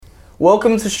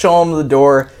Welcome to Show 'Em the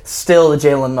Door, still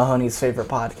Jalen Mahoney's favorite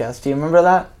podcast. Do you remember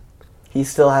that? He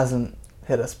still hasn't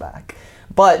hit us back.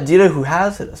 But do you know who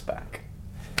has hit us back?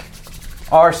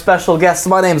 Our special guest.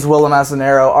 My name is Willem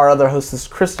Azanero. Our other host is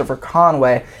Christopher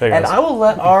Conway. Hey, and guys. I will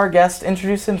let our guest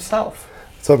introduce himself.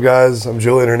 What's up, guys? I'm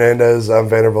Julian Hernandez. I'm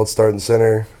Vanderbilt's starting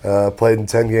center. Played in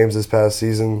 10 games this past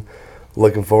season.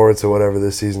 Looking forward to whatever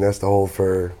this season has to hold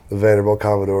for the Vanderbilt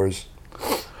Commodores.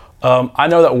 I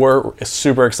know that we're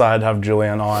super excited to have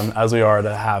Julian on, as we are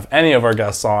to have any of our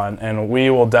guests on, and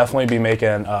we will definitely be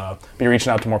be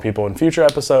reaching out to more people in future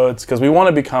episodes because we want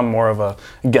to become more of a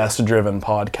guest-driven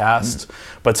podcast.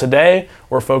 But today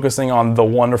we're focusing on the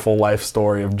wonderful life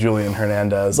story of Julian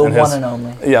Hernandez. The one and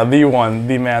only. Yeah, the one,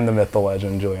 the man, the myth, the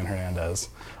legend, Julian Hernandez.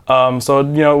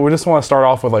 We just want to start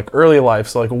off with early life.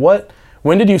 So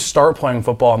when did you start playing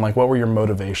football, and what were your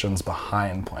motivations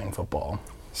behind playing football?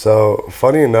 So,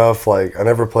 funny enough, I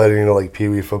never played any Pee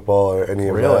Wee football or any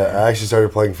of Really? that. I actually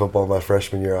started playing football my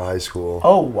freshman year of high school.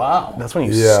 Oh, wow. That's when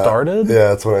you started? Yeah,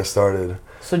 that's when I started.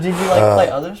 So did you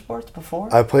play other sports before?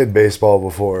 I played baseball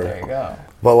before. There you go.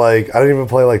 But I didn't even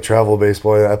play travel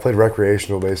baseball. I played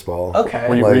recreational baseball. Okay.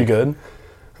 Were you good?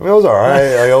 I mean, it was all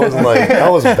right. I wasn't I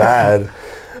was bad.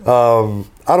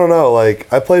 I don't know.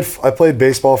 I played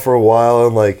baseball for a while,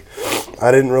 and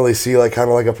I didn't really see a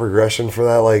progression for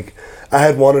that. I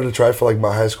had wanted to try for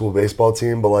my high school baseball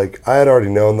team, but I had already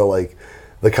known that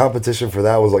the competition for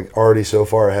that was already so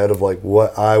far ahead of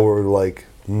what I would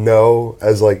know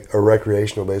as a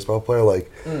recreational baseball player.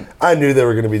 I knew there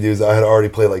were going to be dudes that I had already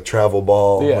played travel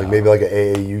ball, Yeah. maybe an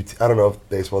AAU. I don't know if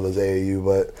baseball does AAU,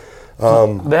 but.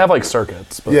 They have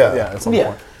circuits, but at some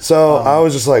point. So I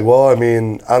was just I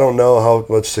don't know how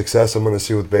much success I'm going to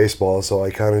see with baseball. So I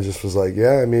kind of just was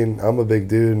I'm a big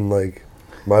dude and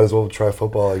might as well try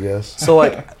football, I guess.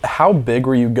 So how big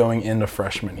were you going into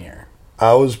freshman year?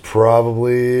 I was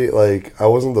probably I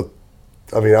wasn't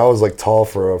I was tall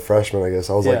for a freshman, I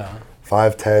guess. I was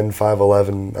 5'10",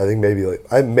 5'11". I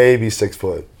think maybe 6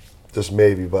 foot, just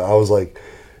maybe. But I was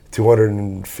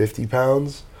 250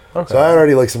 pounds. Okay. So I had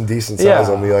already some decent size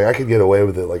Yeah. on me. I could get away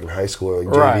with it in high school or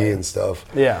JV Right. and stuff.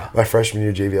 Yeah. My freshman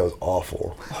year JV, I was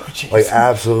awful. Oh, jeez.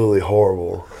 Absolutely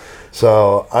horrible.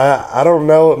 So I don't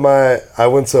know I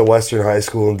went to Western High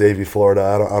School in Davie,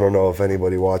 Florida. I don't know if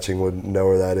anybody watching would know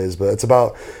where that is, but it's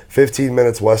about 15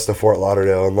 minutes west of Fort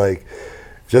Lauderdale. And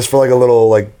just for a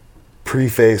little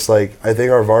preface, I think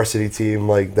our varsity team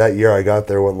that year I got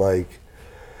there went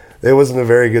it wasn't a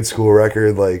very good school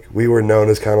record. We were known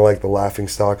as kind of the laughing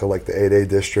stock of the 8A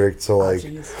district. So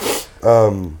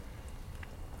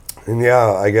and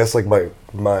yeah, I guess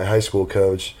my high school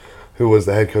coach, who was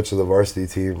the head coach of the varsity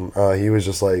team, he was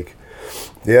just I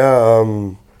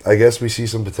guess we see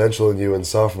some potential in you. In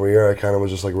sophomore year, I kind of was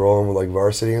just rolling with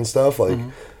varsity and stuff.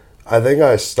 I think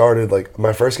I started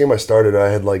my first game I started, I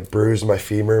had bruised my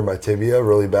femur, my tibia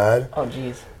really bad. Oh,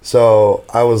 jeez. So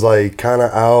I was kind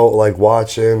of out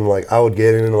watching, I would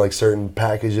get into certain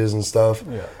packages and stuff.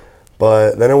 Yeah.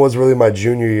 But then it was really my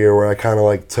junior year where I kind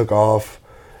of took off,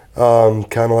 kind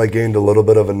of gained a little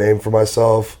bit of a name for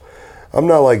myself. I'm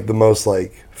not the most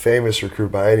famous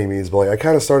recruit by any means, but I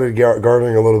kind of started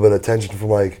garnering a little bit of attention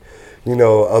from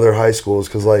other high schools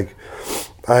because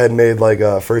I had made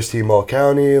first team all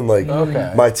county, and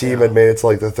Okay. my team had made it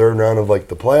to the third round of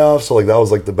the playoffs. So that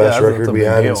was the best that's record a we big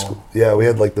had deal. in school. Yeah, we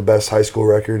had the best high school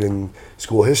record in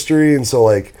school history, and so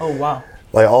Oh, wow.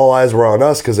 all eyes were on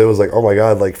us because it was oh my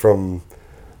god, from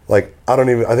I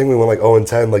think we went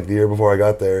 0-10 the year before I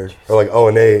got there, or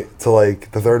 0-8 to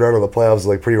the third round of the playoffs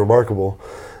is pretty remarkable.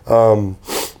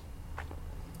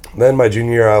 Then my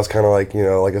junior year, I was kind of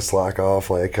a slack off,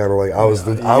 I was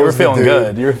the I You were was the feeling dude.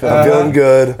 good. You were I'm feeling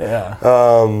good.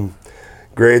 Yeah.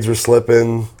 Grades were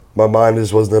slipping. My mind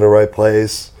just wasn't in the right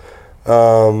place.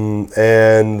 And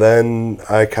then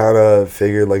I kind of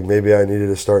figured maybe I needed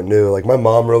to start new. My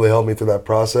mom really helped me through that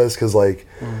process because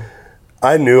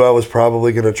I knew I was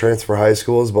probably going to transfer high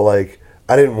schools, but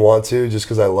I didn't want to just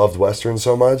because I loved Western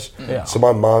so much. Yeah. So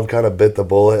my mom kind of bit the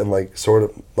bullet and sort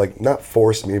of not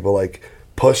forced me, but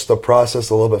pushed the process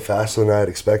a little bit faster than I had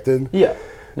expected. Yeah.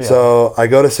 Yeah. So I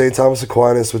go to St. Thomas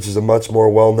Aquinas, which is a much more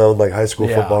well-known high school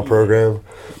Yeah. football program.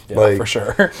 Yeah, for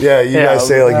sure. Yeah, you guys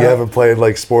say you haven't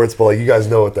played sports, but you guys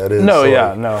know what that is. No, So,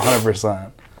 yeah, no,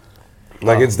 100%.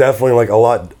 it's definitely a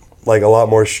lot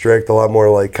more strict, a lot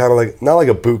more kind of not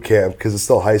a boot camp because it's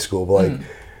still high school, but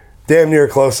damn near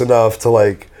close enough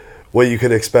to what you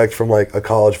could expect from a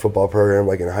college football program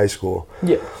in high school.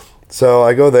 Yeah. So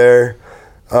I go there.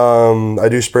 I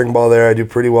do spring ball there. I do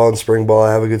pretty well in spring ball.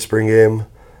 I have a good spring game.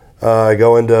 I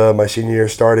go into my senior year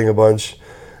starting a bunch.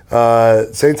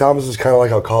 St. Thomas was kind of like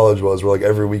how college was, where like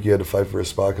every week you had to fight for a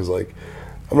spot because like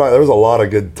there was a lot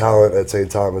of good talent at St.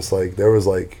 Thomas. Like there was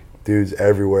like dudes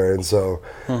everywhere, and so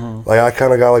like I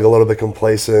kind of got like a little bit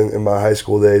complacent in my high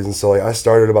school days, and so like I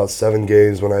started about 7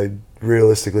 games when I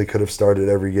realistically could have started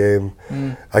every game.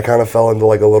 I kind of fell into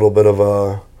like a little bit of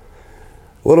a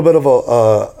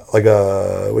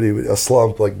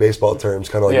slump, like baseball terms,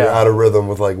 kind of like you're out of rhythm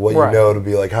with like what you know to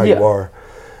be like how you are.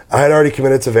 I had already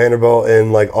committed to Vanderbilt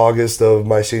in like August of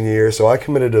my senior year, so I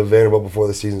committed to Vanderbilt before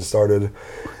the season started,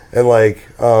 and like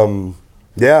and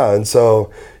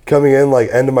so coming in like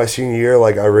end of my senior year,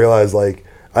 like I realized like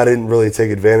I didn't really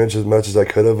take advantage as much as I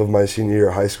could have of my senior year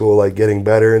of high school, like getting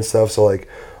better and stuff. So like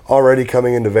already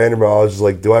coming into Vanderbilt, I was just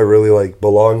like, do I really like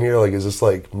belong here? Like, is this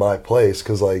like my place?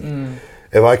 Because like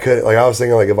if I could, like I was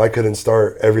thinking like if I couldn't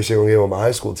start every single game on my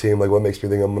high school team, like what makes me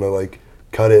think I'm gonna like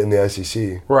cut it in the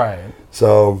SEC? Right.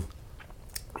 So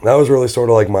that was really sort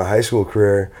of like my high school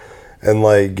career, and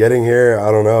like getting here,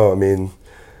 I don't know. I mean,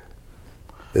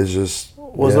 it's just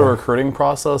was the recruiting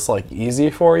process like easy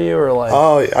for you, or like?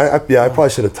 Oh, I probably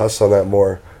should have touched on that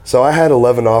more. So I had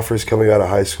 11 offers coming out of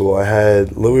high school. I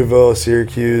had Louisville,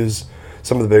 Syracuse,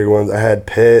 some of the bigger ones. I had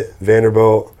Pitt,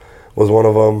 Vanderbilt was one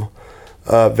of them.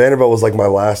 Vanderbilt was like my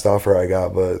last offer I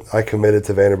got, but I committed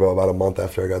to Vanderbilt about a month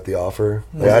after I got the offer.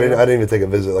 Like, I didn't even take a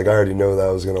visit. Like I already know that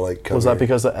I was gonna like come. Was that here.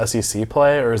 because of SEC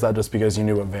play, or is that just because you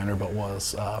knew what Vanderbilt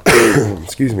was?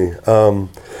 Excuse me.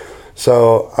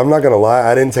 So I'm not gonna lie,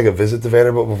 I didn't take a visit to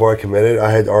Vanderbilt before I committed. I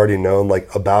had already known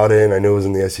like about it, and I knew it was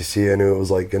in the SEC. I knew it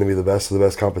was like gonna be the best of the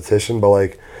best competition, but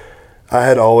like I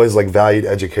had always like valued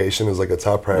education as like a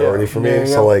top priority for me.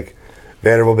 So like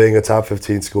Vanderbilt being a top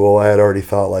 15 school, I had already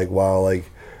thought like, wow, like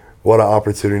what an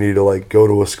opportunity to like go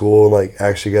to a school and like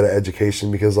actually get an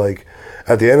education, because like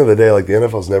at the end of the day, like the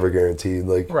NFL's never guaranteed.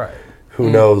 Like who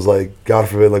knows, like God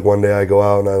forbid, like one day I go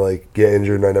out and I like get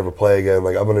injured and I never play again.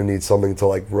 Like I'm gonna need something to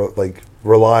like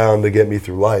rely on to get me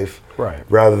through life,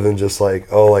 rather than just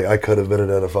like, oh, like I could have been an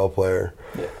NFL player.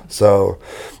 So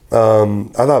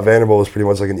I thought Vanderbilt was pretty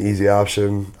much like an easy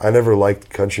option. I never liked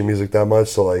country music that much,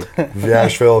 so like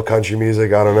Nashville country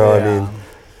music, I don't know. I mean,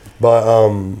 but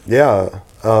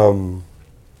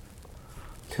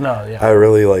I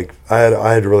really like I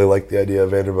had really liked the idea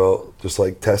of Vanderbilt just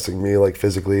like testing me like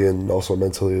physically and also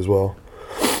mentally as well.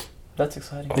 That's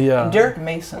exciting. Yeah. Derek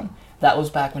Mason, that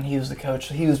was back when he was the coach.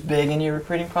 So he was big in your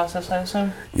recruiting process, I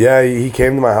assume? Yeah, he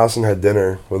came to my house and had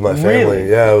dinner with my family.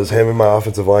 Really? Yeah, it was him and my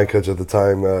offensive line coach at the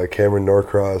time, Cameron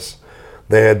Norcross.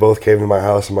 They had both came to my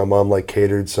house, and my mom like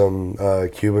catered some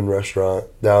Cuban restaurant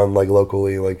down like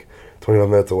locally, like 25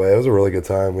 minutes away. It was a really good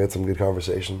time. We had some good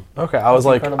conversation. Okay, I was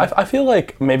like, I feel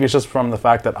like maybe it's just from the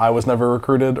fact that I was never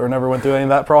recruited or never went through any of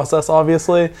that process,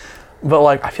 obviously. But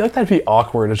like, I feel like that'd be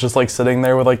awkward. It's just like sitting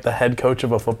there with like the head coach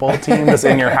of a football team that's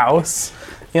in your house,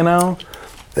 you know?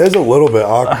 There's a little bit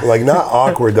awkward, like not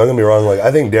awkward. Don't get me wrong. Like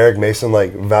I think Derek Mason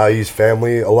like values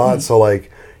family a lot. So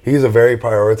like he's a very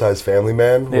prioritized family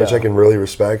man, which I can really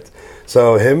respect.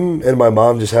 So him and my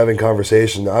mom just having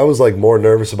conversation, I was like more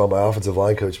nervous about my offensive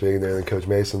line coach being there than Coach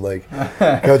Mason. Like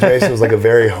Coach Mason was like a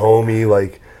very homey,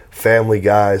 like family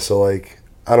guy. So like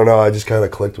I don't know, I just kind of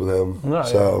clicked with him.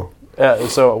 So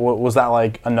was that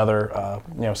like another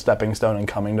stepping stone in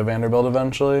coming to Vanderbilt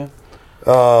eventually,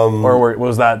 or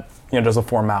was that just a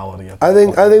formality? I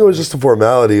think it was just a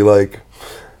formality. Like,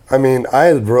 I mean,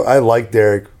 I liked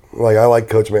Derek. Like I like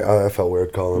Coach Mason. I felt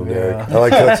weird calling him Derek.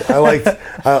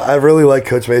 I really like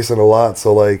Coach Mason a lot.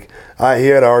 So like he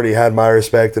had already had my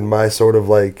respect and my sort of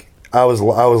like I was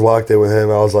locked in with him.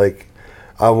 I was like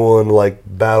I'm willing to like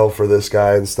battle for this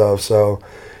guy and stuff. So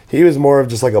he was more of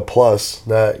just like a plus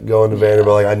that going to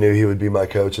Vanderbilt. Like I knew he would be my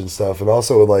coach and stuff. And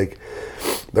also like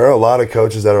there are a lot of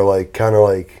coaches that are like kind of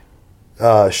like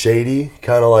shady,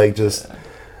 kind of like just.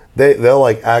 They'll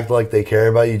like act like they care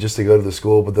about you just to go to the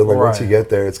school, but then like once you get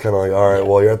there, it's kind of like, all right,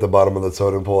 well you're at the bottom of the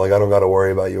totem pole. Like I don't got to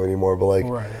worry about you anymore. But like,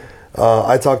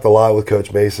 I talked a lot with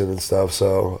Coach Mason and stuff,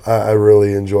 so I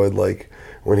really enjoyed like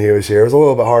when he was here. It was a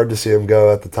little bit hard to see him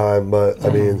go at the time, but I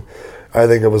mean, I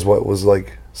think it was what was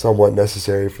like somewhat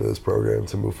necessary for this program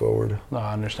to move forward. No,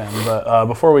 I understand. But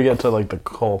before we get to like the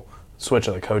whole switch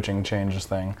of the coaching changes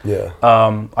thing,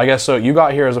 I guess so. You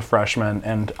got here as a freshman,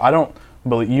 and I don't.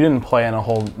 But you didn't play in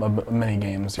many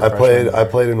games. I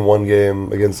played in one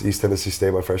game against East Tennessee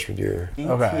State my freshman year.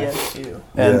 Okay.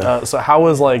 And so how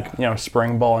was like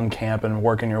spring ball and camp and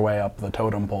working your way up the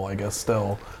totem pole? I guess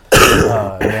still,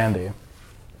 Vandy.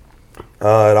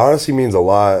 It honestly means a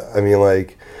lot. I mean,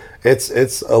 like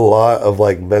it's a lot of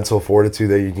like mental fortitude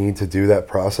that you need to do that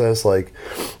process. Like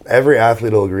every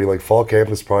athlete will agree, like fall camp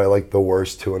is probably like the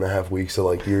worst 2.5 weeks of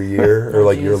like your year or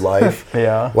like your life.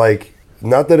 Yeah. Like,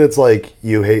 not that it's like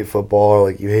you hate football or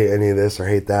like you hate any of this or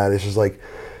hate that. It's just like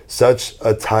such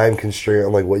a time constraint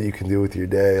on like what you can do with your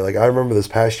day. Like I remember this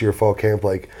past year fall camp,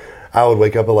 like I would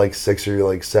wake up at like 6 or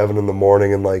like 7 in the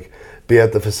morning and like be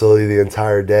at the facility the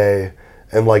entire day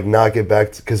and like not get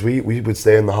back because we would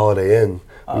stay in the Holiday Inn.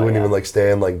 We wouldn't even like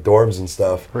stay in like dorms and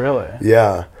stuff. Really?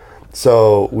 Yeah.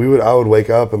 So I would wake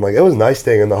up and like it was nice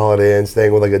staying in the Holiday Inn,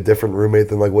 staying with like a different roommate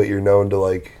than like what you're known to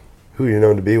like who you're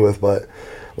known to be with. But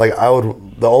like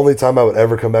the only time I would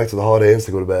ever come back to the Holiday Inn is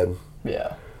to go to bed.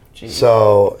 Yeah. Jeez.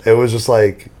 So it was just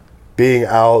like being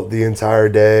out the entire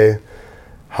day,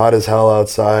 hot as hell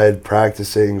outside,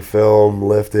 practicing, film,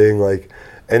 lifting, like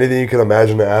anything you can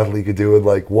imagine an athlete could do in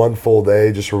like one full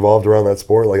day just revolved around that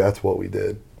sport. Like that's what we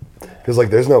did. Because like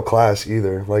there's no class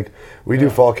either. Like we do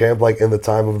fall camp like in the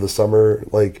time of the summer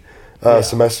like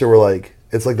semester where like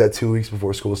it's like that 2 weeks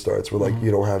before school starts where like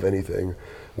you don't have anything.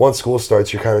 Once school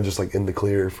starts, you're kind of just like in the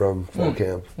clear from fall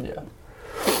camp. Yeah.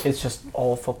 It's just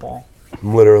all football.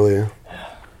 Literally.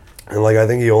 And like I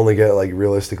think you only get like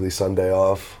realistically Sunday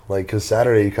off. Like because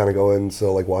Saturday you kind of go in to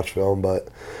like watch film, but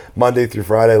Monday through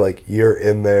Friday like you're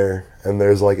in there and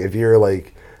there's like if you're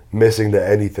like missing to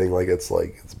anything like it's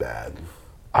bad.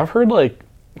 I've heard like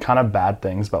kind of bad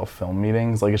things about film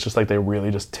meetings. Like it's just like they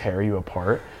really just tear you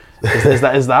apart. Is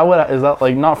that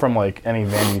like not from like any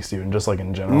Vandy student, just like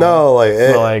in general? No,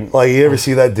 like you ever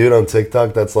see that dude on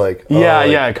TikTok that's like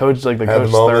coach like the have coach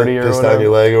the moment, 30 or twist whatever. down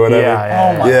your leg or whatever.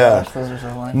 Oh my Yeah. gosh, those are so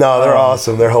funny. No, they're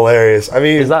awesome. They're hilarious. I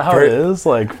mean, Is that how it is?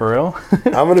 Like for real?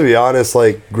 I'm gonna be honest.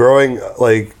 Like growing,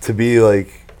 like to be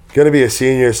like gonna be a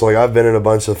senior, so like I've been in a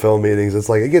bunch of film meetings. It's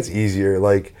like it gets easier.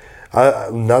 Like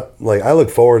I'm not like I look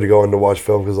forward to going to watch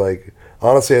film because like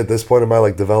honestly at this point in my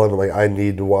like development, like I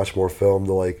need to watch more film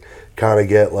to like kind of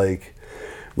get like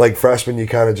freshmen you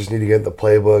kind of just need to get in the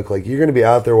playbook. Like you're gonna be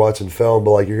out there watching film,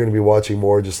 but like you're gonna be watching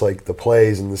more just like the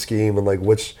plays and the scheme and like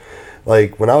which.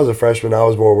 Like when I was a freshman, I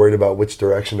was more worried about which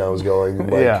direction I was going,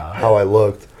 and like how I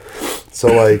looked. So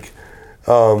like,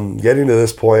 getting to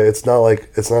this point, it's not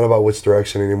about which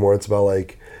direction anymore. It's about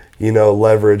like,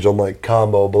 leverage on like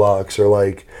combo blocks or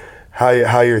like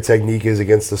how your technique is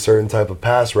against a certain type of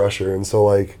pass rusher. And so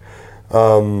like,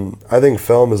 I think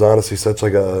film is honestly such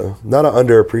like not an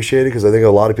underappreciated because I think a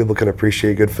lot of people can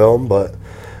appreciate good film, but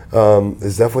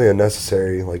it's definitely a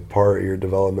necessary like part of your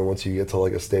development once you get to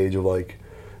like a stage of like.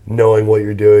 Knowing what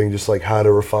you're doing, just like how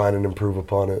to refine and improve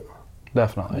upon it.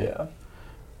 Definitely. Yeah.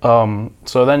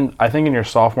 So then I think in your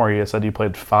sophomore year you said you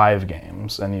played 5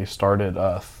 games and you started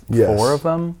 4 of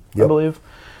them, I believe.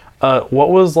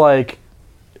 What was like,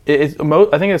 I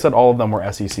think it said all of them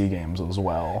were SEC games as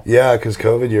well. Yeah, because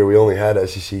COVID year we only had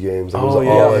SEC games. It was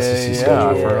all SEC schedule,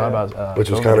 I forgot about which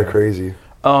was kind of crazy.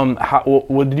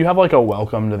 Did you have like a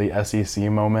welcome to the SEC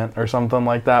moment or something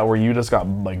like that where you just got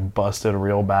like busted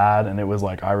real bad and it was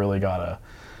like I really gotta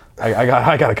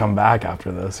come back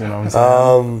after this, you know what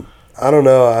I'm saying? I don't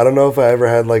know. I don't know if I ever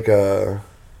had like a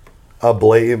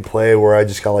blatant play where I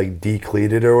just got like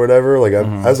decleated or whatever. Like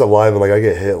as a lineman, like I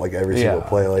get hit like every single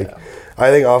play. Like I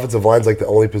think offensive line's like the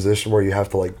only position where you have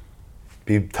to like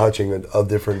be touching a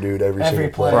different dude every single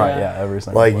play. Right, every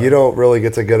single like play. you don't really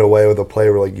get to get away with a play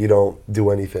where like you don't do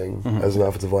anything as an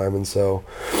offensive lineman. So,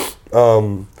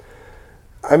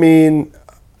 I mean,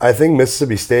 I think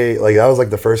Mississippi State, like that was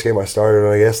like the first game I started,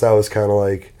 and I guess that was kind of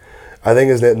like, I think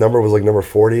his number was like number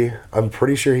 40. I'm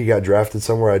pretty sure he got drafted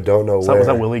somewhere. I don't know where. Was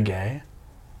that Willie Gay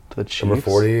to the Chiefs? Number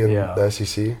 40 in the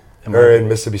SEC? Or in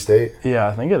Mississippi State? Yeah,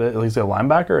 I think it is. He's a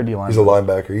linebacker or D linebacker? He's a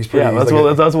linebacker. He's pretty.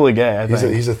 Yeah, that's Willie Gay. I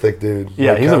think he's a thick dude.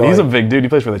 Yeah, like, he's a big dude. He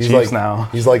plays for the Chiefs now.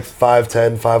 He's like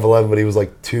 5'10", 5'11", but he was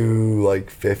like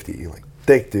 250, like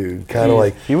thick dude, kind of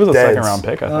like. He was a dense. 2nd round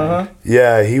pick, I think.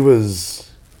 Yeah, he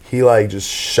was. He like just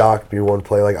shocked me one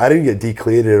play. Like I didn't get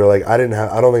decleated or like I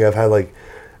don't think I've had like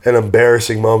an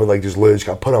embarrassing moment. Like just literally just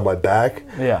got put on my back.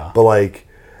 Yeah. But like.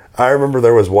 I remember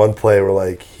there was one play where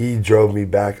like he drove me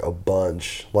back a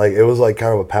bunch. Like it was like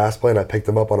kind of a pass play, and I picked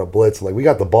him up on a blitz, and like we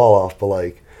got the ball off, but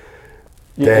like,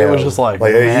 damn, it was just like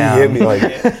man. He hit me like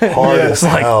hard as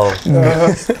hell. And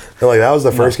like that was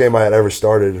the first game I had ever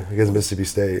started against Mississippi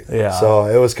State. Yeah. So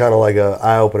it was kind of like a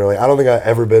eye opener. Like I don't think I've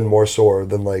ever been more sore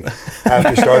than like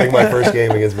after starting my first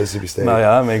game against Mississippi State. No,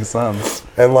 yeah, that makes sense.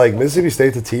 And like Mississippi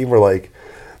State, the team were like.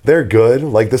 They're good.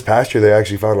 Like this past year, they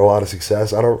actually found a lot of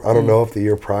success. I don't know if the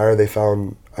year prior they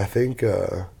found. I think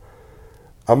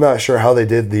I'm not sure how they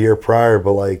did the year prior,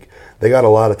 but like they got a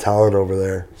lot of talent over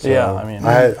there. So yeah, I mean,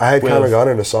 I had kind of gone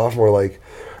into sophomore like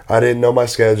I didn't know my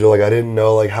schedule. Like, I didn't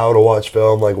know, like, how to watch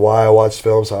film, like, why I watched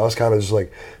film. So I was kind of just,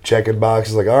 like, checking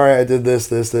boxes, like, all right, I did this,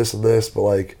 this, this, and this. But,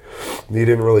 like, you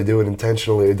didn't really do it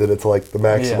intentionally. You did it to, like, the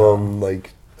maximum,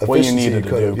 like, efficiency what you needed to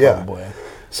do, probably.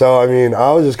 So, I mean,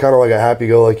 I was just kind of, like, a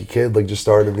happy-go-lucky kid, like, just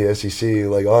starting in the SEC.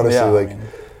 Like, honestly,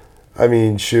 I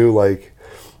mean, shoot, like,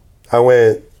 I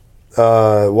went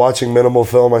watching minimal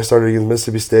film. I started against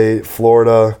Mississippi State,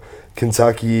 Florida,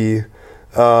 Kentucky,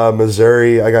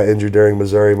 Missouri. I got injured during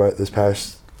Missouri this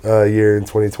past year in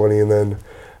 2020, and then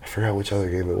I forgot which other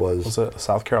game it was. Was it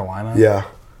South Carolina? Yeah,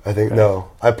 I think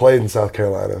no. I played in South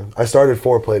Carolina. I started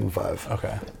 4, played in 5.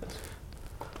 Okay,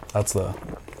 that's the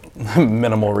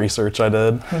minimal research I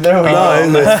did. There we go.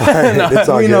 No, it's fine. It's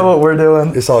all We good. know what we're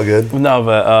doing. It's all good. No,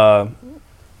 but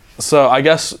so I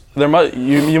guess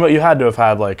you had to have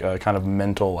had like a kind of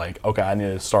mental like, okay, I need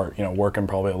to start working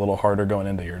probably a little harder going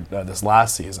into your this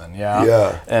last season.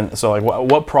 Yeah. And so like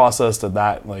what process did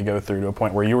that like go through to a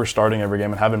point where you were starting every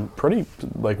game and having pretty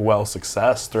like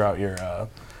success throughout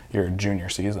your junior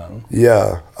season?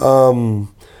 Yeah.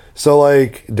 So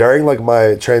like during like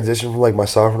my transition from like my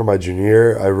sophomore to my junior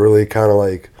year, I really kind of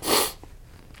like,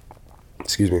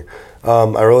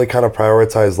 I really kind of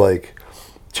prioritized like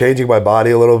changing my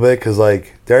body a little bit, because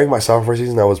like during my sophomore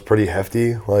season I was pretty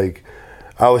hefty. Like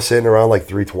I was sitting around like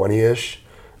 320-ish,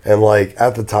 and like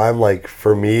at the time, like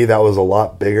for me that was a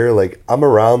lot bigger. Like I'm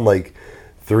around like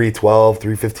 312,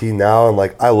 315 now, and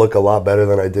like I look a lot better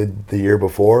than I did the year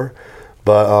before.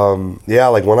 But yeah,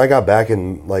 like when I got back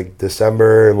in like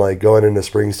December and like going into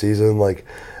spring season, like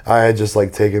I had just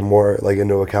like taken more like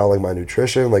into account like my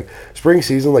nutrition. Like spring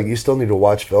season, like you still need to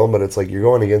watch film, but it's like you're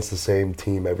going against the same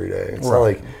team every day. It's not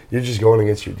like you're just going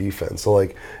against your defense. So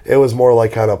like it was more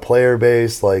like kind of player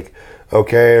based, like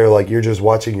okay, or like you're just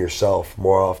watching yourself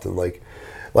more often. Like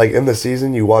in the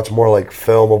season you watch more like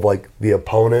film of like the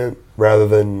opponent rather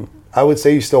than, I would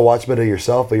say you still watch a bit of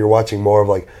yourself, but you're watching more of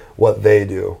like what they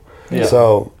do. Yeah.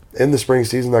 So in the spring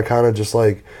season I kind of just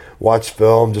like watched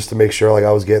film just to make sure like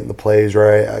I was getting the plays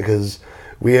right, because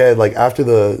we had like after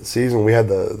the season we had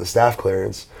the staff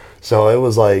clearance, so it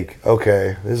was like,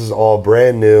 okay, this is all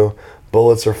brand new,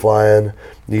 bullets are flying,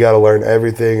 you got to learn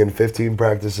everything in 15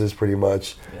 practices pretty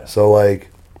much. So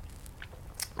like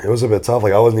it was a bit tough.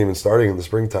 Like I wasn't even starting in the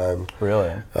springtime.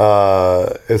 Really?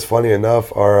 It's funny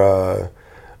enough, our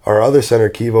other center,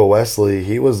 Kivo Wesley,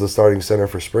 he was the starting center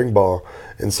for spring ball.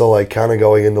 And so, like, kind of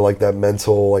going into, like, that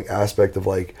mental, like, aspect of,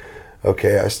 like,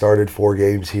 okay, I started 4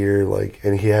 games here, like,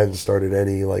 and he hadn't started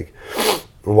any, like,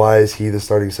 why is he the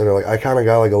starting center? Like, I kind of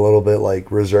got, like, a little bit, like,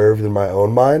 reserved in my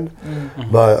own mind.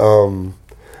 Mm-hmm. But,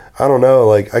 I don't know,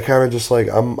 like, I kind of just, like,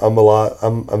 I'm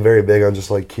very big on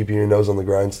just, like, keeping your nose on the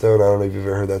grindstone. I don't know if you've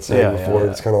ever heard that saying before. Yeah.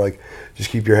 It's kind of like,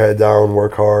 just keep your head down,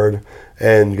 work hard,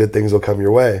 and good things will come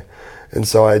your way. And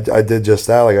so I did just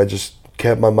that. Like I just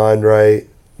kept my mind right,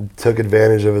 took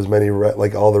advantage of as many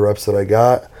all the reps that I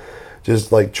got.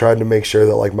 Just like tried to make sure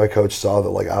that like my coach saw that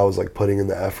like I was like putting in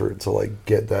the effort to like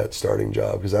get that starting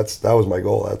job, because that was my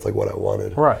goal. That's like what I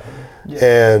wanted. Right.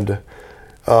 Yeah.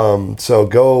 And so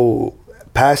go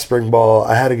past spring ball.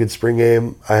 I had a good spring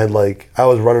game. I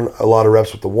was running a lot of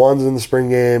reps with the ones in the spring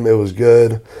game. It was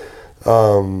good.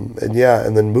 And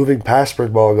then moving past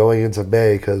spring ball, going into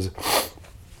May, because.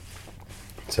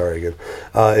 Sorry again.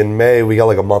 In May we got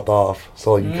like a month off,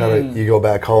 so like you go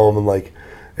back home, and like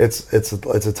it's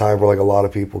a time where like a lot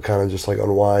of people kind of just like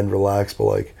unwind, relax. But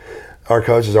like our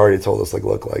coach has already told us like,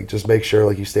 look, like just make sure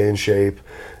like you stay in shape,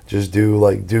 just do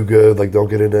good, like don't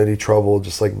get into any trouble,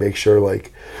 just like make sure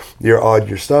like you're on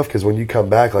your stuff, because when you come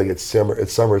back, like it's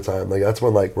summertime, like that's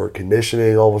when like we're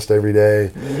conditioning almost every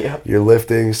day. Yep. You're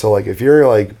lifting, so like if you're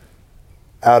like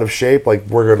out of shape, like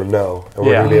we're gonna know, and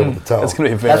we're gonna be able to tell. It's gonna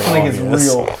be very That's when it gets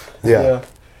real. Yeah.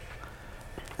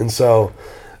 And so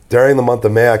during the month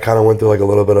of May I kind of went through like a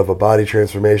little bit of a body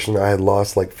transformation. I had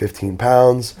lost like 15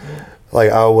 pounds. Like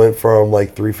I went from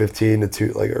like 315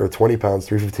 to 20 pounds,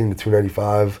 315 to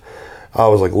 295. I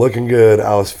was like looking good.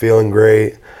 I was feeling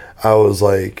great. I was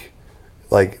like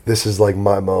this is like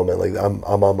my moment. Like I'm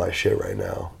on my shit right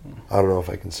now. I don't know if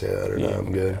I can say that or not.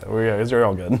 I'm good. Yeah, you're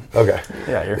all good. Okay.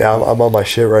 Yeah, I'm on my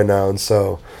shit right now. And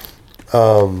so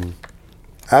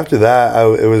after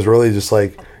that, it was really just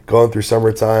like going through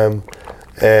summertime,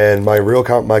 and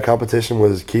my competition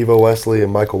was Kivo Wesley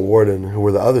and Michael Warden, who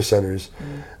were the other centers.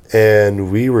 And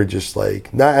we were just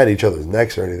like not at each other's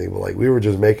necks or anything, but like we were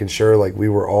just making sure like we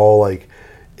were all like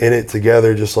in it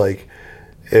together. Just like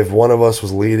if one of us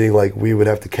was leading, like we would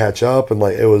have to catch up, and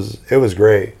like it was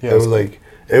great. Yeah,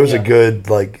 it was a good,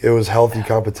 like it was healthy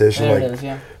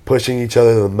competition, pushing each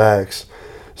other to the max.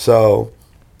 So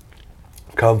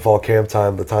come fall camp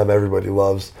time, the time everybody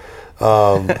loves,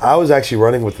 I was actually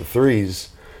running with the threes.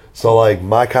 So, like,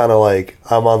 my kind of, like,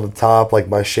 I'm on the top, like,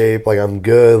 my shape, like, I'm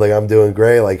good, like, I'm doing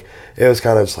great. Like, it was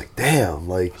kind of just like, damn,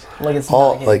 like it's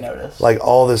all, not getting noticed. like,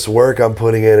 all this work I'm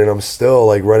putting in, and I'm still,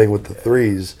 like, running with the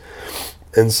threes.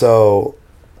 And so,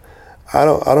 I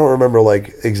don't remember,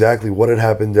 like, exactly what had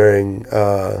happened during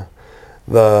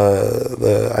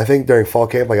I think during fall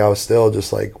camp, like, I was still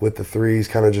just, like, with the threes,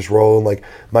 kind of just rolling. Like,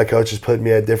 my coaches put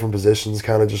me at different positions,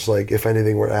 kind of just, like, if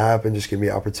anything were to happen, just give me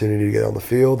opportunity to get on the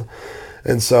field.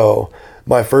 And so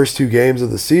my first 2 games of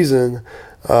the season,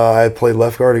 I had played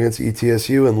left guard against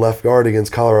ETSU and left guard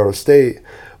against Colorado State.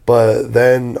 But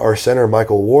then our center,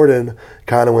 Michael Warden,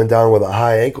 kind of went down with a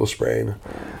high ankle sprain.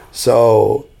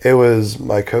 So it was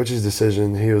my coach's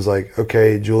decision. He was like,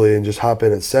 okay, Julian, just hop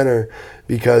in at center.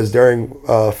 Because during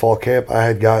fall camp, I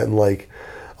had gotten, like,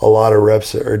 a lot of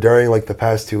reps, or during, like, the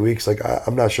past 2 weeks, like,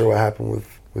 I'm not sure what happened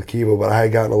with Kivo, but I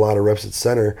had gotten a lot of reps at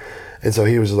center. And so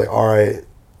he was just like, all right,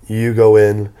 you go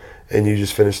in and you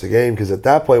just finish the game. Because at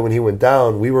that point, when he went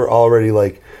down, we were already,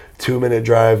 like, 2-minute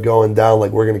drive going down,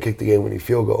 like, we're going to kick the game-winning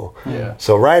field goal. Yeah.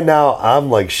 So right now, I'm,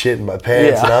 like, shitting my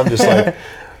pants, and I'm just like,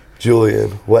 Julian,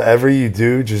 whatever you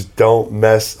do, just don't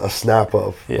mess a snap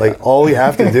up. Yeah. Like, all we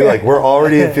have to do, like, we're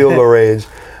already in field goal range.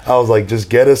 I was like, just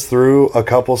get us through a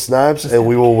couple snaps, and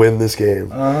we will win this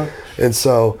game. And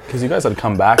so, Because you guys had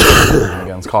come back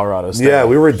against Colorado State. yeah,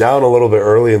 we were down a little bit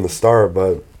early in the start,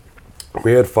 but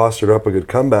we had fostered up a good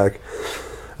comeback.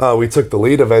 We took the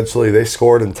lead eventually. They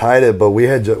scored and tied it, but we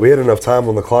had enough time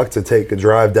on the clock to take a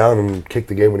drive down and kick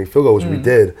the game-winning field goal, which we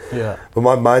did. Yeah. But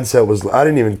my mindset was, I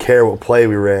didn't even care what play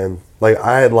we ran. Like,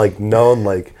 I had, like, known,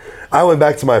 like, I went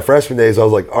back to my freshman days. I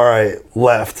was like, all right,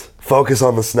 left, focus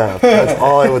on the snap. That's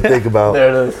all I would think about. There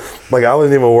it is. Like, I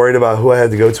wasn't even worried about who I had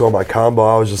to go to on my combo.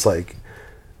 I was just like,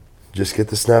 just get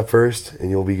the snap first, and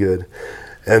you'll be good.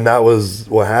 And that was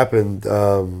what happened.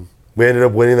 We ended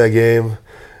up winning that game.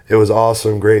 It was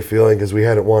awesome, great feeling, because we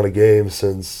hadn't won a game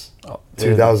since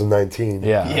 2019.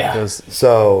 Yeah. 'cause-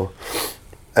 So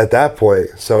at that point,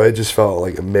 so it just felt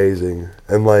like amazing.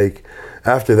 And like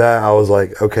after that, I was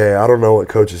like, okay, I don't know what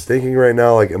coach is thinking right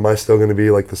now. Like, am I still going to be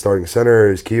like the starting center?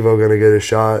 Or is Kivo going to get a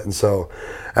shot? And so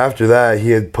after that,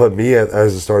 he had put me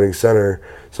as the starting center.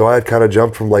 So I had kind of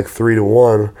jumped from like 3 to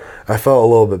 1. I felt a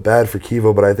little bit bad for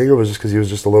Kivo, but I think it was just because he was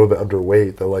just a little bit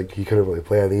underweight. That like he couldn't really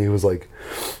play. I think he was like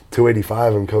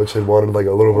 285, and coach had wanted like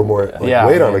a little bit more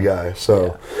weight on a guy.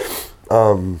 So,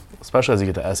 especially as you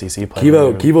get to SEC play.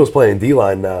 Kivo's playing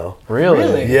D-line now.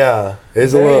 Really? Yeah,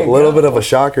 it's a little bit of a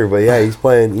shocker, but yeah, he's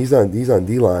playing. He's on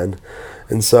D-line,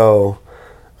 and so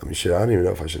I mean, shit, I don't even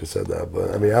know if I should have said that,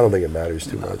 but I mean, I don't think it matters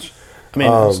too much. I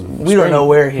mean, We don't know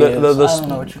where he is. the- I don't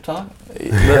know what you're talking. We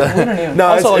don't even. No,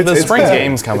 Also, like the it's spring good.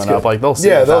 games coming It's good. up, like they'll see.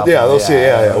 Yeah, what's out there. they'll see.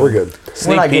 Yeah, we're good. We're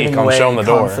Sneak not peek, giving I'm away showing the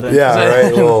door. confidence. Yeah,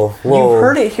 right. You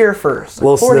heard it here first.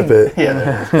 Little According- snippet.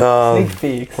 Yeah. Sneak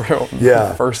peek.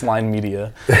 Yeah. First line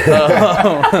media.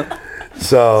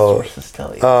 So, Sources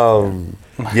tell you.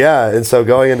 yeah, and so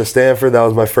going into Stanford, that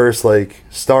was my first like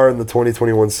start in the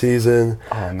 2021 season.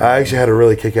 man. I actually had a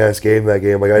really kick-ass game that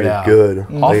game. Like I Yeah. did good.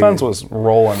 Like, Offense was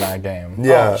rolling that game.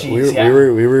 Yeah, Oh, geez, yeah.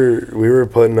 we were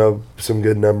putting up some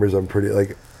good numbers. I'm pretty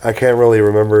like I can't really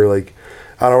remember like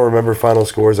I don't remember final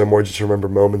scores. I more just remember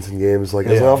moments in games. Like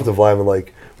as an Yeah. offensive lineman,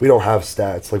 like we don't have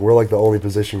stats. Like we're like the only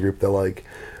position group that like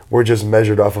we're just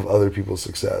measured off of other people's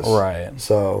success. Right.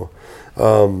 So,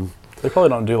 They probably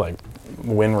don't do like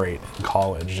win rate in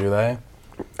college, do they?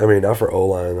 I mean, not for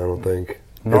O-line, I don't think.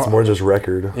 No. It's more just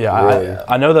record. Yeah, really.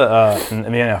 I know that in the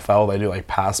NFL they do like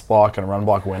pass block and run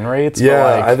block win rates. but, Yeah,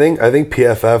 like, I think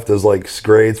PFF does like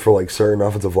grades for like certain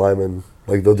offensive linemen.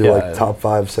 Like they'll do Yeah. like top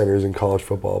 5 centers in college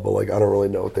football, but like I don't really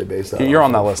know what they base that. you're off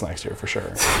on that of. list next year for sure.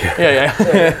 Yeah.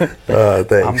 I'm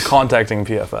Thanks. contacting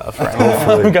PFF right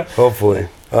now. Hopefully.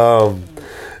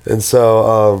 And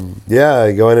so,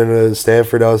 yeah, going into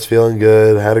Stanford, I was feeling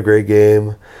good. Had a great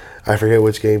game. I forget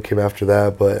which game came after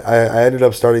that, but I ended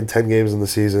up starting 10 games in the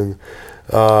season.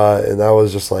 And that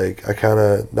was just like, I kind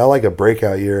of, not like a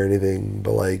breakout year or anything,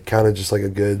 but like kind of just like a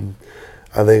good,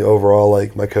 I think overall,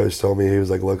 like my coach told me, he was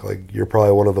like, look, like you're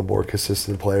probably one of the more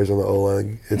consistent players on the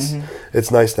O-line. It's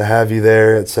nice to have you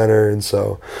there at center. And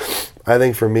so I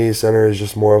think for me, center is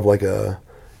just more of like a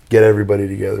get everybody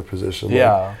together position. Like,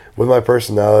 Yeah. with my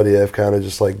personality, I've kind of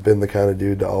just like been the kind of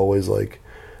dude to always like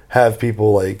have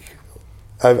people like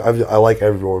I like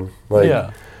everyone. Like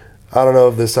Yeah. I don't know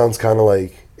if this sounds kind of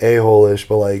like a-hole-ish,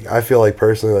 but like I feel like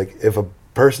personally, like if a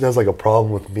person has like a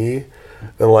problem with me,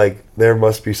 then like there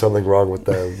must be something wrong with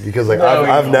them because like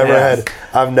I've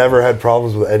never had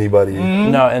problems with anybody.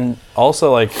 No, and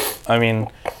also like I mean,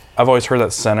 I've always heard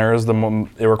that center is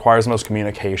it requires the most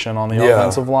communication on the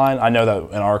offensive line. I know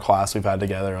that in our class we've had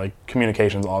together, like,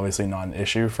 communication's obviously not an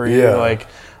issue for you. Yeah. Like,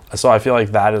 so I feel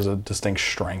like that is a distinct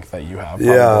strength that you have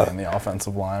probably in the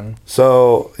offensive line.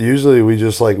 So usually we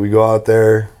just like we go out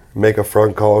there, make a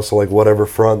front call. So like whatever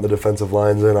front the defensive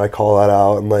line's in, I call that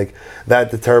out, and like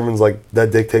that determines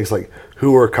that dictates like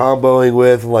who we're comboing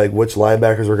with, and like which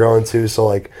linebackers we're going to. So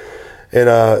like in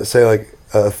say like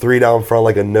a 3 down front,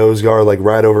 like a nose guard like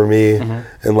right over me,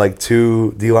 and like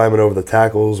 2 D linemen over the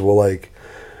tackles will like.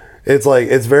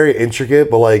 It's very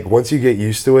intricate, but like once you get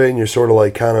used to it and you're sort of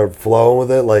like kind of flowing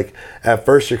with it, like at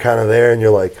first you're kind of there and you're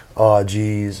like, oh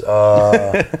geez,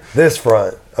 this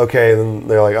front, okay, and then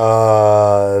they're like,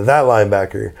 that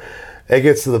linebacker. It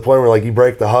gets to the point where like you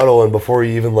break the huddle, and before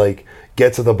you even like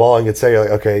get to the ball and get set, you're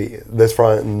like, okay, this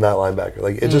front and that linebacker.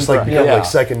 Like it just like becomes like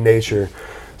second nature.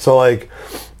 So like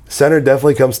center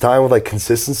definitely comes time with like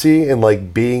consistency and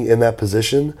like being in that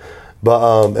position.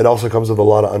 But it also comes with a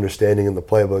lot of understanding in the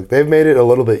playbook. They've made it a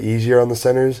little bit easier on the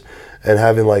centers and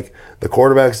having like the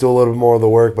quarterbacks do a little bit more of the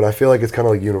work, but I feel like it's kind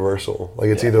of like universal. Like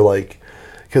it's either like,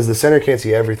 because the center can't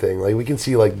see everything. Like we can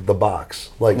see like the box,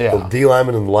 like the D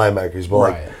linemen and the linebackers, but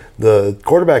like the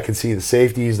quarterback can see the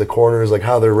safeties, the corners, like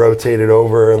how they're rotated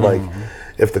over, and like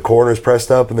if the corner's pressed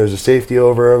up and there's a safety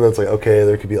over them, that's like, okay,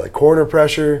 there could be like corner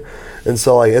pressure. And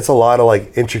so like it's a lot of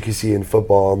like intricacy in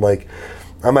football, and like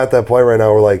I'm at that point right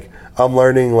now where like I'm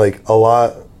learning like a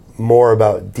lot more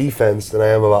about defense than I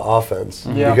am about offense,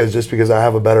 because I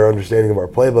have a better understanding of our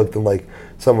playbook than like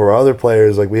some of our other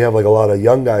players. Like we have like a lot of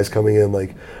young guys coming in.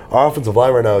 Like our offensive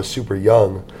line right now is super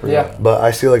young, but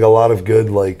I see like a lot of good,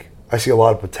 like I see a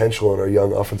lot of potential in our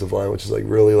young offensive line, which is like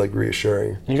really like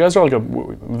reassuring. You guys are like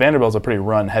Vanderbilt's a pretty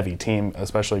run heavy team,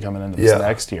 especially coming into this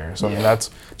next year. So I mean it's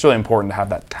really important to have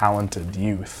that talented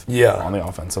youth on the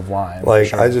offensive line.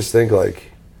 Like I just think like,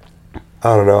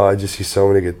 I don't know. I just see so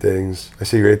many good things. I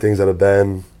see great things out of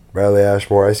Ben, Bradley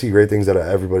Ashmore. I see great things out of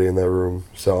everybody in that room.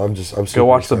 So I'm super Go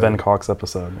watch excited. The Ben Cox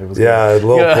episode. It was a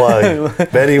little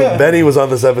plug. Benny was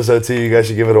on this episode too. You guys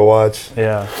should give it a watch.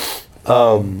 Yeah.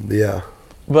 Yeah.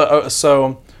 But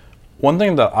so one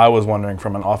thing that I was wondering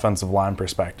from an offensive line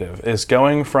perspective is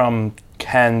going from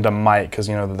Ken to Mike, because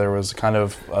you know there was kind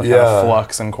of a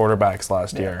flux in quarterbacks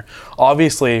last year.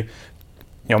 Obviously,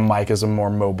 you know, Mike is a more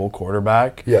mobile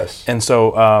quarterback. Yes. And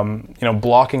so, you know,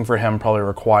 blocking for him probably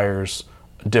requires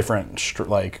different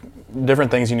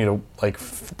things you need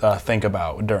to think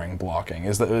about during blocking.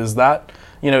 Is that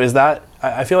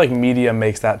I feel like media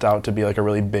makes that out to be like a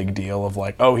really big deal of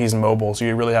like, oh, he's mobile, so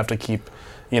you really have to keep,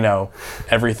 you know,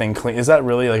 everything clean. Is that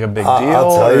really like a big deal?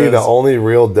 I'll tell you, the only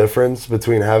real difference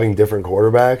between having different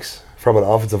quarterbacks from an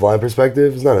offensive line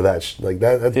perspective is none of that.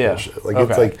 That's bullshit. Like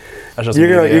it's like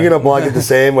you're gonna block it the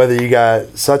same whether you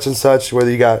got such and such, whether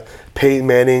you got Peyton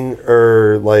Manning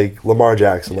or like Lamar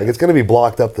Jackson. Like it's gonna be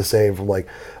blocked up the same from like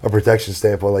a protection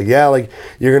standpoint. Like like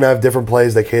you're gonna have different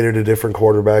plays that cater to different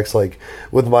quarterbacks. Like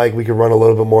with Mike, we can run a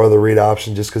little bit more of the read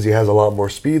option just because he has a lot more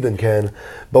speed than Ken.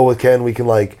 But with Ken, we can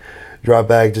like drop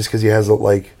back just because he has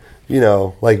like, you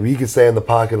know, like we can stay in the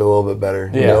pocket a little bit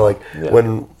better. You know, like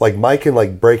when like Mike can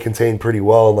like break contain pretty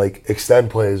well and like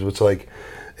extend plays, which like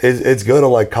it's good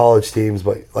on like college teams,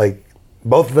 but like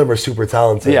both of them are super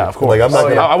talented. Yeah, of course. Like I'm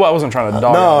not. I wasn't trying to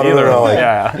dog no, either. No.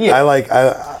 Like,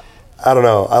 I don't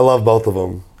know. I love both of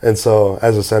them, and so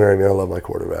as a center, I mean, I love my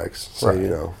quarterbacks. So you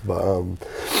know, but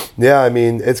I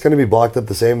mean, it's going to be blocked up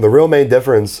the same. The real main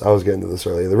difference, I was getting to this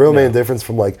earlier. The real main difference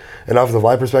from like an offensive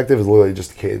line perspective is literally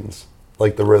just the cadence.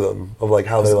 Like the rhythm of like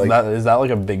how they like. Is that like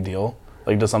a big deal?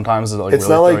 Like does sometimes it like it's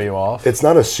really not throw like, you off? It's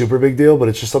not a super big deal, but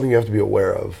it's just something you have to be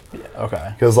aware of. Yeah,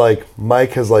 okay. Because like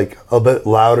Mike has like a bit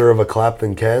louder of a clap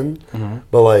than Ken,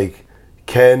 but like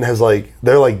Ken has like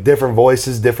they're like different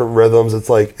voices, different rhythms. It's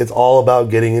like it's all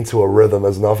about getting into a rhythm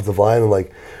as an offensive line, and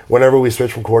like whenever we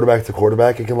switch from quarterback to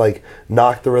quarterback, it can like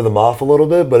knock the rhythm off a little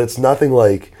bit, but it's nothing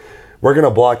like we're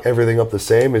gonna block everything up the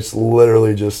same. It's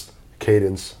literally just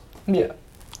cadence. Yeah.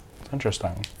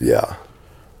 Interesting. Yeah.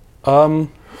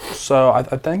 So I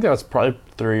think that's probably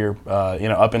through your,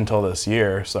 up until this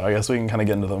year. So I guess we can kind of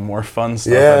get into the more fun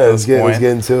stuff at this point. Let's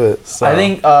get into it. So, I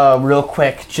think real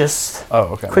quick, just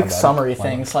quick summary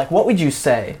things. Like, what would you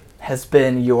say has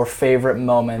been your favorite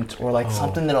moment or like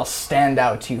something that'll stand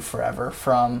out to you forever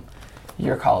from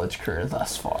your college career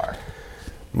thus far?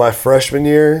 My freshman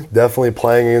year, definitely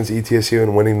playing against ETSU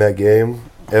and winning that game.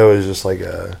 It was just like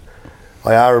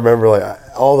I remember like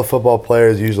all the football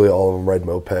players, usually all of them ride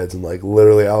mopeds, and like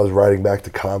literally I was riding back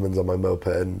to Commons on my moped,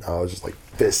 and I was just like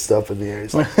fists up in the air.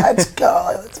 It's like, let's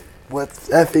go, let's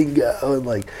effing go, and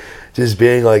like just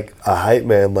being like a hype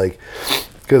man, like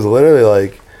because literally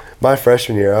like my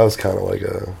freshman year, I was kind of like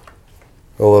a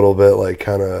little bit like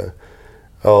kind of,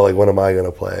 oh, like when am I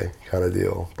gonna play kind of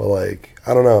deal. But like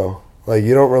I don't know, like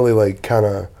you don't really like kind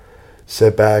of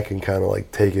sit back and kind of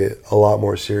like take it a lot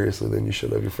more seriously than you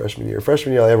should have your freshman year.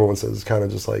 Freshman year, like everyone says, is kind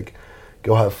of just like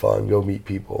go have fun, go meet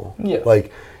people. Yeah.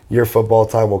 Like your football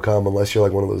time will come unless you're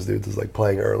like one of those dudes that's like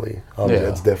playing early. Obviously,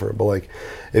 it's different. But like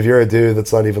if you're a dude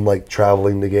that's not even like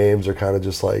traveling to games or kind of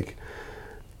just like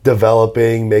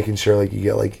developing, making sure like you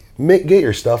get like get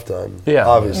your stuff done. Yeah.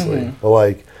 Obviously. But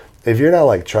like if you're not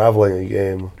like traveling a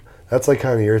game, that's like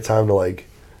kind of your time to like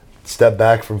step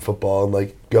back from football and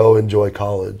like go enjoy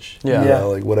college. Yeah. You know,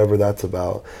 like whatever that's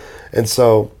about. And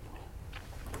so,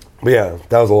 but yeah,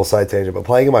 that was a little side tangent. But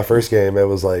playing in my first game, it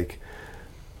was like,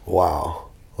 wow.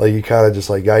 Like you kind of just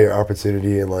like got your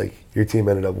opportunity and like your team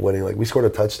ended up winning. Like we scored a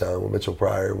touchdown with Mitchell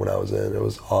Pryor when I was in. It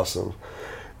was awesome.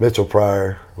 Mitchell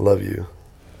Pryor, love you,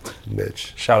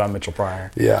 Mitch. Shout out Mitchell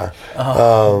Pryor. Yeah.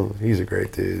 He's a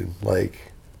great dude. Like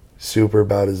super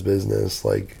about his business.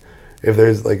 Like if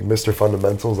there's like Mr.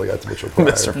 Fundamentals, like that's Mitchell Pryor.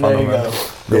 Mr. There you Fundamental. go.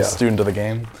 Real Yeah. student of the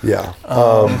game. Yeah.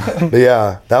 But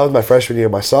yeah, that was my freshman year.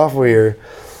 My sophomore year,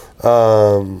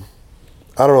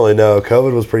 I don't really know.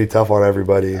 COVID was pretty tough on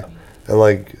everybody. And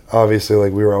like obviously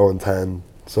like we were 0-10.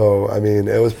 So I mean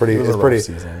it was pretty It was a rough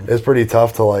season. it's pretty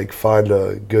tough to like find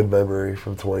a good memory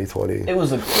from 2020. It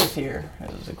was a growth year.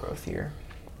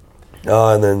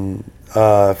 And then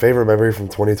favorite memory from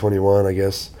 2021, I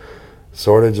guess,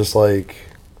 sort of just like,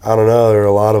 I don't know, there are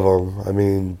a lot of them. I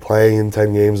mean, playing in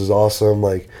 10 games is awesome.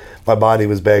 Like, my body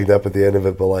was banged up at the end of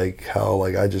it, but like how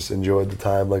like I just enjoyed the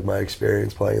time, like my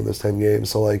experience playing in those 10 games.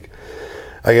 So like,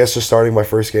 I guess just starting my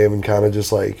first game and kind of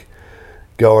just like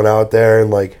going out there and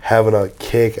like having a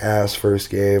kick-ass first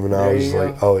game, and I There was you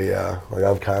like, go. oh yeah, like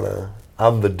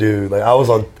I'm the dude. Like I was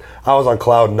on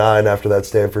cloud 9 after that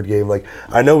Stanford game. Like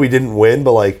I know we didn't win,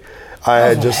 but like I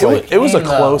had just like It was a game,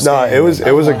 close no, game.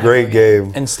 it was a great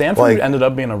game. And Stanford Like, ended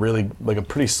up being a really like a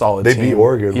pretty solid They team. beat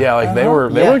Oregon. Yeah, like they were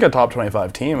like a top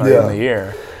 25 team at the end of the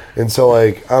year. And so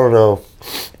like I don't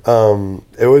know,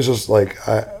 it was just like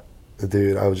I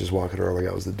was just walking around like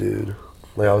I was the dude.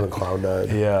 Like I was in cloud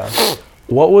 9. Yeah.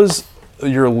 What was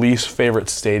your least favorite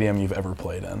stadium you've ever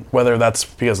played in? Whether that's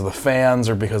because of the fans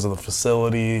or because of the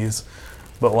facilities,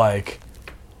 but like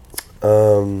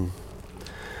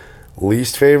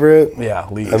Least favorite? yeah,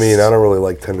 least. I mean, I don't really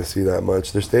like Tennessee that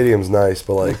much. Their stadium's nice,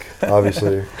 but like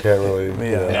obviously can't really.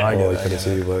 Yeah, I get like it, I get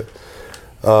Tennessee, but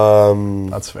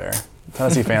That's fair.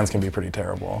 Tennessee fans can be pretty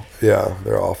terrible. yeah,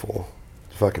 they're awful.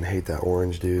 Fucking hate that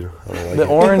orange, dude. I don't like The it.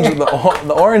 orange,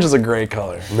 the orange is a great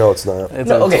color. No, it's not. It's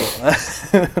No, a-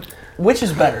 okay. Which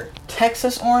is better,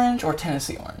 Texas orange or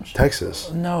Tennessee orange? Texas.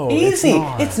 No, Easy.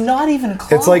 It's not. even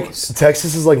close. It's like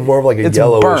Texas is like more of like a It's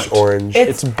yellowish burnt. orange.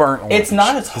 It's burnt orange. It's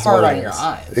not as is hard what on it your is.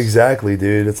 eyes. Exactly,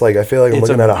 dude. It's like I feel like I'm It's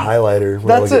looking a- at a highlighter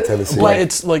when I That's look at it. Tennessee. But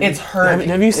it's like It's hurting.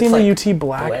 Have you It's seen like the UT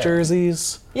black glare.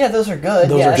 jerseys? Yeah, those are good.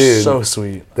 Those yeah. are Dude. so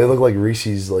sweet. They look like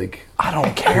Reese's, like. I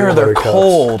don't care. They're Buttercups.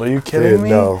 cold. Are you kidding Dude, me?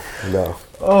 no.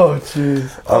 Oh,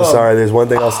 jeez. I'm sorry. There's one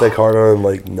thing I'll stick hard on.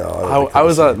 Like, no. I don't think I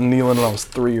was Tennessee. at Neyland when I was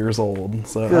 3 years old.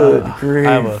 So Good I grief.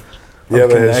 have a You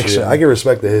have a connection. history. I can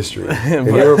respect the history. And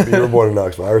you were born in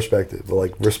Knoxville. I respect it. But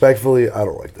like, respectfully, I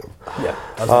don't like them. Yeah,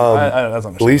 that's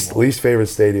understandable. Least favorite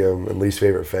stadium and least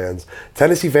favorite fans.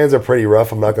 Tennessee fans are pretty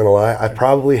rough. I'm not gonna lie. I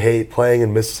probably hate playing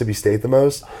in Mississippi State the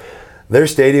most. Their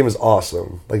stadium is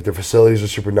awesome. Like their facilities are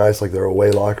super nice. Like their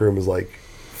away locker room is like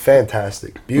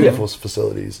fantastic, beautiful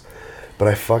facilities. But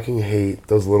I fucking hate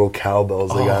those little cowbells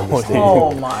they got in the stadium.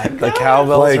 Oh my god. The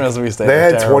cowbells Like, from Mississippi State. they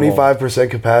are had terrible. 25%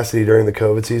 capacity during the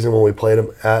COVID season when we played them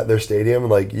at their stadium,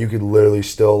 and like you could literally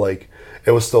still like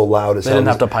it was still loud as They hell. didn't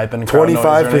have to pipe in crowd noise or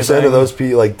 25% anything? of those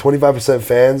people, like 25%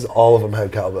 fans, all of them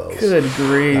had cowbells. Good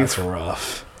grief. That's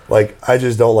rough. Like I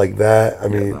just don't like that. I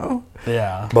mean,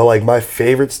 Yeah. but like my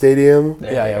favorite stadium,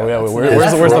 Yeah. That's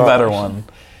Where's the rough. better one?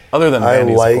 Other than I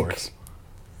Vandy's, like- of course.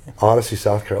 honestly,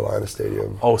 South Carolina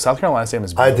Stadium. Oh, South Carolina Stadium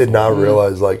is I beautiful. did not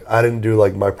realize, like, I didn't do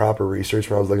like my proper research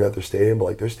when I was looking at their stadium, but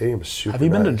like their stadium is super. Have you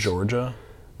been to nice. Georgia?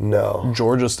 No.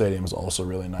 Georgia Stadium is also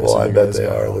really nice. Well, if I you bet guys they go.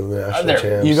 are. They're the national They're-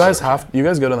 champs. You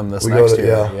guys go to them this We go next to-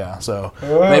 year. yeah. Yeah. So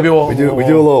maybe We do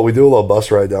a little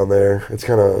bus ride down there. It's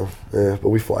kind of, but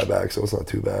we fly back, so it's not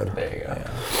too bad. There you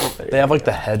go. They have like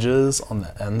the hedges on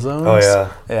the end zones. Oh, yeah.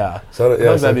 Yeah. So I feel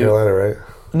yeah, like South that'd be- Carolina, right?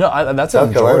 No, that's South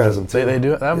in Carolina Georgia. has them, too. They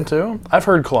do have them too. I've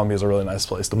heard Columbia's a really nice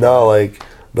place to play. No, like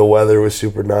the weather was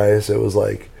super nice. It was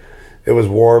like, it was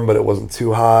warm, but it wasn't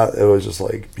too hot. It was just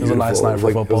like beautiful. was a nice night for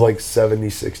It was football. like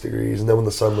 76 degrees, and then when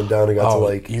the sun went down, it got to Oh,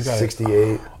 like you guys-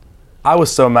 68. I was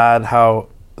so mad how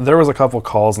there was a couple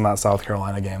calls in that South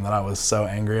Carolina game that I was so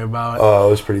angry about. Oh,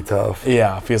 it was pretty tough.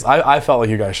 Yeah, because I felt like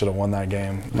you guys should have won that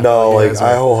game. No, I like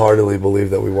I wholeheartedly believe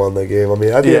that we won that game. I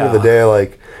mean, at the end of the Yeah. day,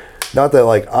 like, not that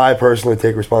like I personally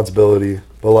take responsibility,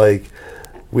 but like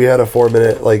we had a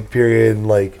 4-minute like period, and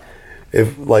like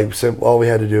if like all we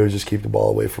had to do was just keep the ball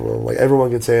away from them. Like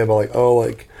everyone could say about like, oh,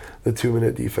 like the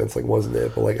 2-minute defense like wasn't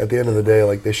it, but like at the end of the day,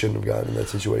 like they shouldn't have gotten in that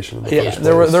situation. In the Yeah, first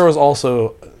there place.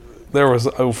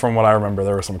 was from what I remember,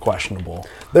 there were some questionable.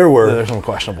 There's some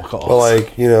questionable calls. but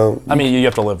like I mean, you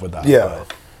have to live with that. Yeah.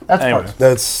 but That's anyway.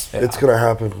 part. it's gonna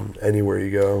happen anywhere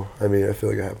you go. I mean, I feel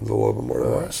like it happens a little bit more to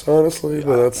us, honestly,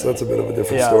 but that's a bit of a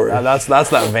different Yeah, story. that's that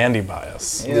Vandy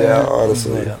bias. Yeah,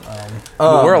 honestly.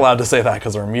 We're allowed to say that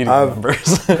because we're media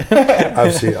members.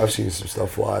 I've seen some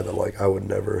stuff fly that like I would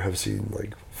never have seen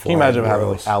like. Can you imagine fly having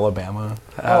anywhere like else. Alabama?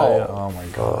 Oh. Oh my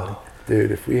god.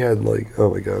 Dude, if we had like,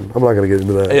 oh my god, I'm not gonna get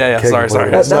into that. Yeah, Can't sorry.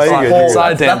 complain. That's, No, that's, you're a good, whole, you're good.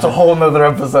 Side that's a tangent. whole nother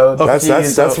episode.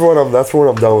 That's for when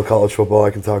I'm done with college football. I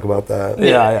can talk about that.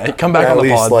 Yeah. Come back At on the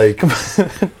least pod.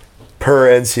 like per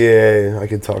NCAA, I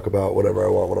can talk about whatever I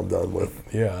want when I'm done with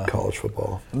Yeah. college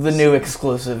football. The new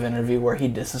exclusive interview where he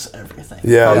disses everything.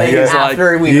 Yeah, I'll you make it guys-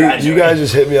 after we You graduate. guys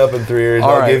just hit me up in 3 years.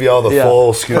 All I'll right. give you all the Yeah,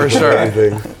 full scoop for of sure.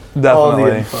 everything. All the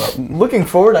Definitely. info. Looking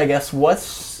forward, I guess,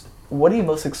 what are you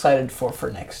most excited for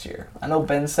next year? I know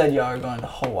Ben said y'all are going to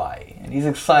Hawaii, and he's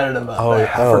excited about Oh, that.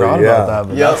 yeah, I forgot yeah. about that.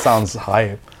 But Yep. that sounds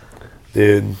hype.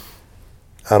 Dude,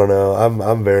 I don't know.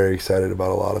 I'm very excited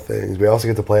about a lot of things. We also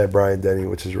get to play at Bryant Denny,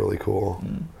 which is really cool.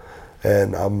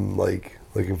 And I'm like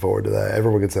looking forward to that.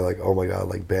 Everyone could say like, oh my god,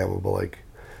 like Bama, but like,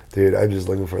 dude, I'm just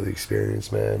looking for the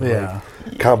experience, man. Yeah.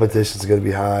 Like, competition's gonna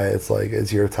be high. It's like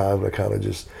it's your time to kind of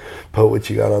just put what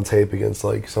you got on tape against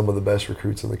like some of the best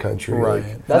recruits in the country. Right.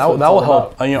 Like, That's what it's that will all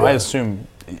help. about. You know, I Yeah. assume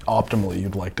optimally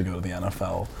you'd like to go to the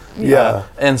NFL. yeah.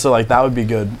 And so like that would be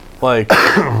good. Like,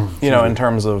 you know, in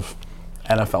terms of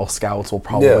NFL scouts will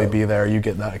probably Yeah. be there. You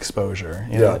get that exposure.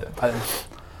 You Yeah. know?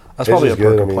 That's It's probably a just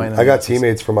perk good. of I playing. mean, I got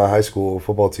teammates from my high school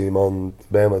football team on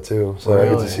Bama too, so I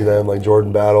get Really? to see them. Like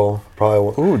Jordan Battle,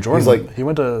 probably. Ooh, Jordan. He's like he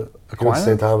went to he went to Aquinas.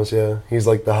 St. Thomas. Yeah, he's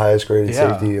like the highest graded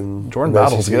Yeah. safety in Jordan in the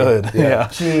Battle's SEC. good. Yeah.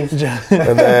 Jeez.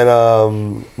 And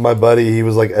then my buddy, he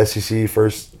was like SEC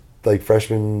first, like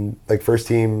freshman, like first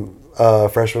team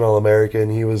freshman All American.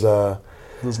 He was What's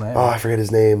his name? I forget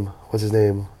his name. What's his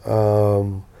name?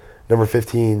 Number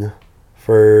 15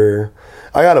 for.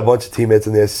 I got a bunch of teammates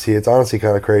in the SEC. It's honestly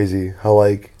kind of crazy how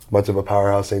like much of a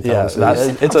powerhouse St. Yeah, Thomas that,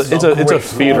 is. it's a Great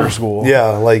feeder school.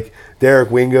 Yeah, like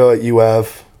Derek Wingo at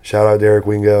UF. Shout out Derek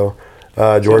Wingo.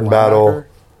 Jordan Battle.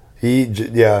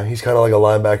 Linebacker? He's kind of like a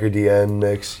linebacker DN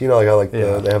mix. You know, like how like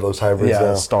Yeah. they have those hybrids Yeah,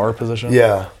 now. star position.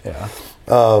 Yeah. Yeah.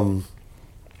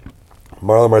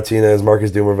 Marlon Martinez,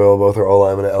 Marcus Dumerville, both are all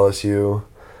linemen at LSU.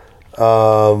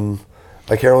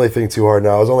 I can't really think too hard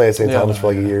now. I was only at St. Yeah, Thomas no, for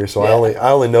like a yeah. year, so Yeah.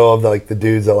 I only know of the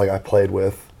dudes that like I played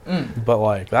with. But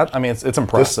like that, I mean, it's Just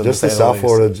impressive. just to the say South least.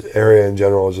 Florida area in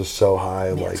general is just so high,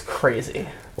 and It's crazy.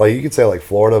 like you could say like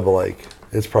Florida, but like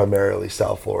it's primarily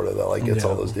South Florida that like gets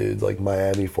all Yeah. those dudes. Like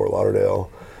Miami, Fort Lauderdale,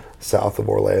 south of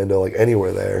Orlando, like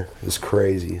anywhere there is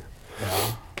crazy.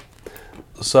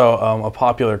 So a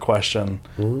popular question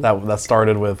that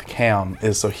started with Cam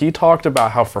is, so he talked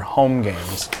about how for home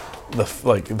games, the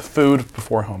food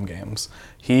before home games,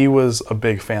 he was a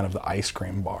big fan of the ice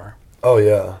cream bar. Oh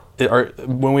yeah.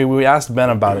 When we asked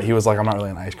Ben about it, he was like, "I'm not really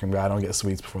an ice cream guy. I don't get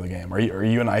sweets before the game." Are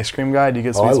you an ice cream guy? Do you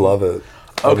get Oh, sweets? I love it.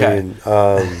 Okay. I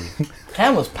mean,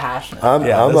 Cam was passionate. I'm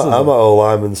Yeah, I'm this a, is I'm a O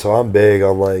lineman, so I'm big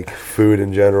on like food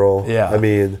in general. Yeah. I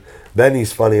mean,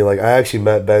 Benny's funny. Like I actually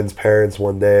met Ben's parents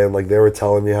one day, and like they were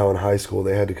telling me how in high school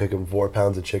they had to cook him 4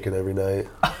 pounds of chicken every night.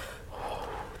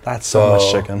 That's so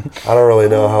much chicken. I don't really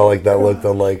know how like that looked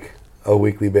on like a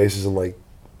weekly basis, and like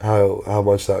how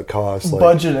much that cost. Like,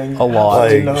 Budgeting. A lot.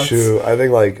 Absolutely Like nuts. shoot, I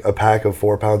think like a pack of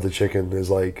 4 pounds of chicken is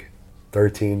like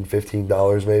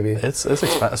 $13-15 maybe. It's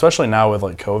expensive, especially now with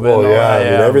like COVID. Well, and all yeah, that.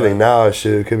 I mean everything but now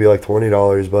shoot it could be like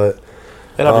 $20, but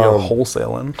They'd have to go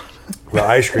wholesaling. the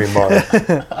ice cream bar.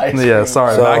 Ice Yeah, cream.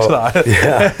 sorry. So- back to the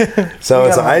Yeah. So You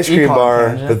it's got an an ice cream econ bar,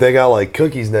 tangent. but they got like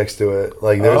cookies next to it.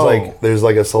 Like there's Oh. there's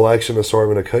like a selection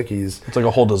assortment of cookies. It's like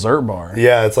a whole dessert bar.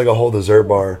 Yeah, it's like a whole dessert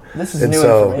bar. This is And new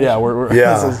so- information. Yeah, we're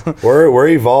Yeah, this is- we're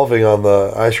evolving on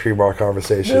the ice cream bar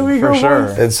conversation. There we for go, sure.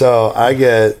 boys. And so I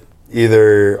get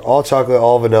either all chocolate,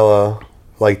 all vanilla,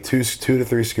 like two to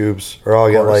three scoops, or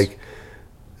I'll get course. like,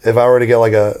 if I were to get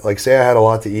like say I had a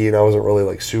lot to eat and I wasn't really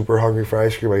like super hungry for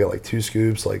ice cream, I get like 2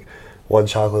 scoops, like 1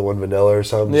 chocolate, 1 vanilla or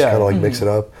something, just Yeah. kind of like mix it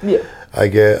up. Yeah. I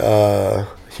get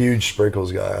Huge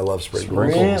sprinkles guy. I love sprinkles.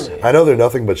 Really? I know they're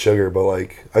nothing but sugar, but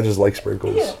like I just like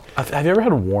sprinkles. Yeah. Have you ever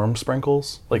had warm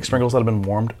sprinkles? Like sprinkles that have been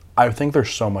warmed? I think they're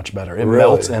so much better. It Really?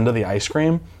 melts into the ice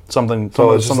cream. Something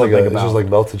So it's just something like to think it's just about. like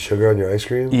melted sugar on your ice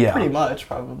cream. Yeah. Pretty much,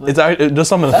 probably. It's just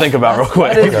something to think about real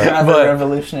quick. That is rather But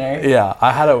revolutionary. yeah,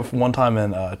 I had it one time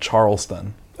in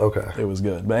Charleston. Okay. It was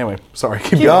good. But anyway, sorry.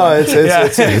 Keep No, going. it's Yeah. all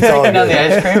Taking down good. the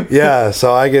ice cream. Yeah,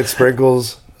 so I get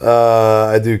sprinkles.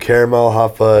 I do caramel,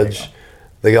 hot fudge.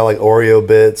 They got like Oreo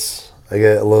bits. I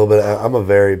get a little bit. I'm a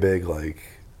very big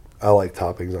I like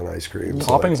toppings on ice cream.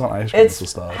 So, like- Toppings on ice cream It's- and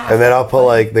stuff. and then I'll put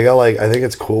they got I think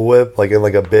it's Cool Whip in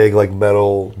like a big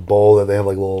metal bowl that they have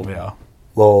little Yeah.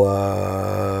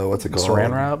 what's it called?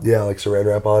 Saran wrap? Yeah, like saran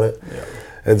wrap on it. Yeah.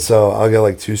 And so I'll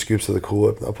get 2 scoops of the Cool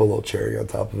Whip. I'll put a little cherry on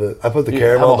top of it. I put the You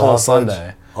caramel have a and the whole hot fudge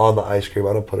sundae. on the ice cream.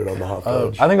 I don't put it on the hot Oh,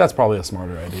 fudge. I think that's probably a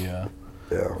smarter idea.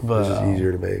 Yeah, But, it's just um,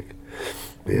 easier to make.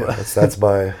 But yeah, that's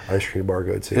my ice cream bar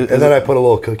go-to. Is And then it- I put a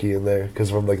little cookie in there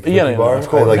because from the cookie Yeah, bar, of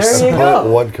course. I There you put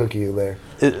go. 1 cookie in there.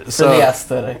 For the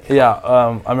aesthetic. Yeah, I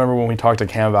remember when we talked to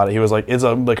Cam about it. He was like, "It's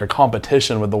a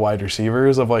competition with the wide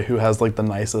receivers of who has the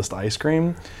nicest ice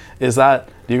cream." Is that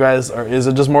do you guys or is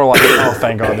it just more like, oh,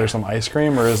 thank God there's some ice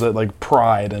cream, or is it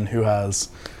pride in who has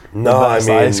No, the I best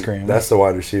mean ice cream? that's the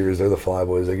wide receivers. They're the fly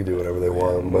boys. They can do whatever they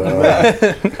want.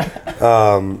 But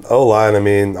O-line, I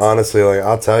mean, honestly,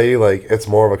 I'll tell you, it's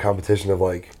more of a competition of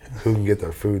who can get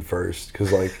their food first.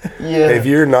 Because Yeah. if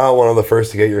you're not one of the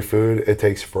first to get your food, it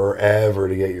takes forever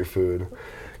to get your food.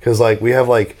 Because we have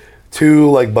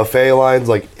 2 buffet lines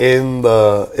in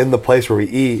the place where we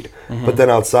eat, but then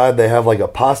outside they have a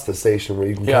pasta station where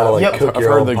you can kind of Yep. cook I've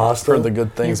your heard own the pasta. heard the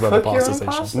good things You about the cook your pasta own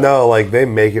station. pasta? No, they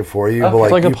make it for you, Okay. but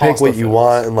It's like a you pick pasta what you fest.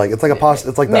 want, and it's like a pasta.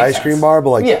 It's like the Makes ice cream sense. bar,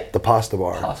 but Yeah. the pasta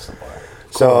bar. Pasta bar.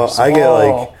 So I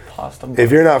get Pasta bar.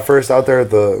 if you're not first out there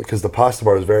because the pasta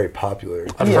bar is very popular.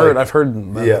 I've Yeah. heard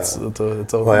that Yeah. it's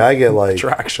a I get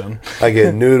attraction. I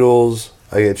get noodles,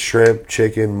 I get shrimp,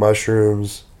 chicken,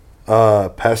 mushrooms,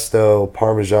 pesto,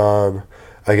 parmesan.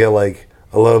 I get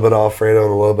a little bit of Alfredo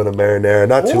and a little bit of marinara.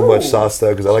 Not too much Ooh. sauce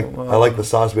though, because I like the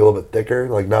sauce to be a little bit thicker,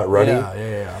 not runny.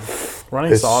 Yeah.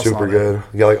 Running It's sauce. super on good. It.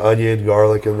 You got onion,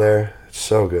 garlic in there. It's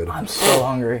so good. I'm so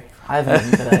hungry. I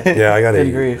haven't eaten today. Yeah, I gotta Good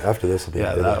eat grief. after this. Will be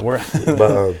Yeah, dinner. that, we're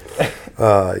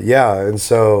But yeah, and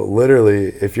so literally,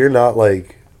 if you're not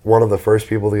one of the first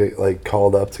people to get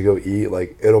called up to go eat,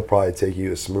 it'll probably take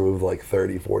you a smooth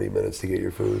 30, 40 minutes to get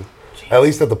your food. At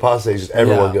least at the pasta stations,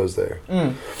 everyone Yeah. goes there.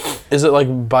 Is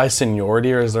it by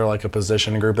seniority, or is there a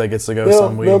position group that gets to go They'll,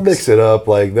 some weeks? they'll mix it up.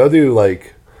 They'll do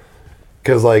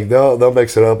because they'll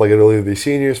mix it up. It'll either be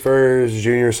seniors first,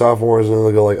 junior, sophomores, and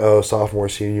then they'll go sophomore,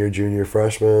 senior, junior,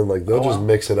 freshman. They'll just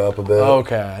mix it up a bit. Oh,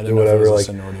 okay, I didn't do know if it whatever. was a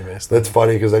seniority based. That's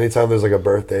funny because anytime there's a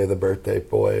birthday, the birthday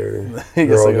boy or He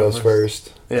gets girl to go goes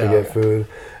first to Yeah. get food,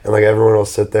 and everyone will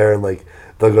sit there and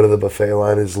they'll go to the buffet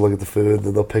line and just look at the food,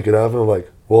 then they'll pick it up and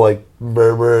we'll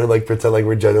murmur and pretend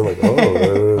we're judging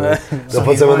oh. They'll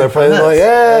put some in their plate and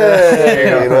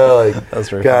hey, That's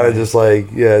very kind of funny. just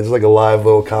a live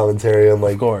little commentary on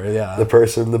Of course, yeah.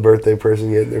 the birthday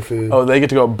person getting their food. Oh, they get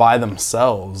to go by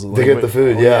themselves. They get the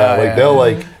food, yeah. They'll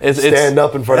It's- stand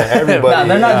up in front of everybody. Nah,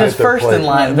 they're not and just get their first plate. in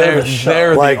line. They're They're the show.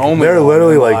 they're the only they're one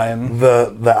literally in line.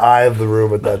 the eye of the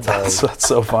room at that time. That's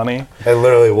so funny. And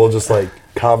literally we'll just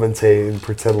commentate and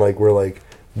pretend we're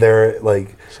they're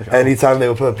anytime they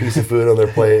would put a piece of food on their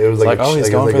plate, it was It's oh, he's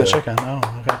it going was for the a, chicken.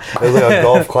 Oh, okay. It was a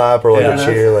golf clap or Yeah. a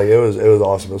cheer. It was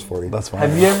awesome. It was funny. That's funny.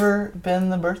 Have you ever been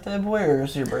the birthday boy, or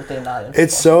is your birthday not in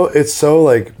It's so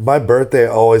my birthday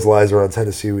always lies around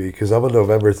Tennessee week because I'm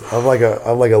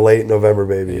a late November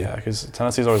baby. Yeah, because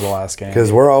Tennessee's always the last game.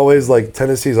 Because we're always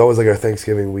Tennessee's always our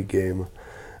Thanksgiving week game,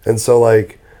 and so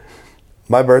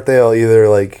my birthday will either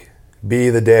be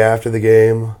the day after the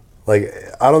game.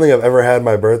 I don't think I've ever had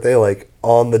my birthday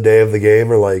on the day of the game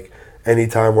or any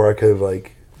time where I could have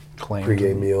Claimed.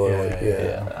 pregame meal or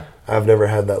yeah. I've never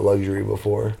had that luxury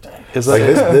before. Is that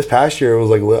This past year it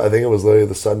was I think it was literally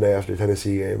the Sunday after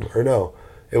Tennessee game, or no,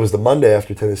 it was the Monday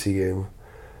after Tennessee game.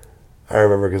 I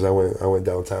remember because I went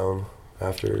downtown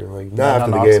after not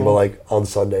after the game, but on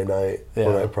Sunday night when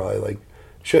Yeah. I probably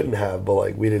shouldn't have,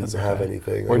 but we didn't have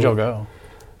anything. Where'd y'all go?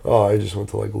 Oh, I just went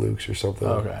to Luke's or something.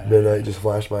 Okay. Midnight, just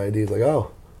flashed my ID. It's oh,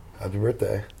 happy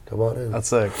birthday! Come on in. That's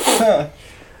sick.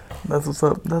 That's what's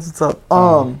up. That's what's up.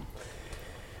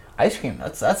 Ice cream.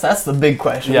 That's the big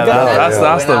question. Yeah, We got that's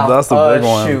that's the big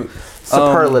one. Shoot,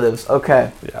 superlatives.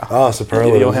 Okay. Yeah. Oh,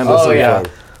 superlatives. You'll handle Oh, some yeah.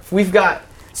 fun. We've got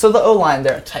the O line.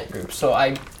 They're a tight group. So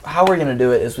how we're gonna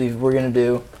do it is we're gonna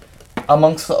do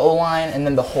amongst the O line and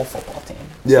then the whole football team.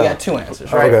 So Yeah. we got 2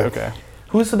 answers, right? Okay. Okay.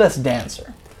 Who's the best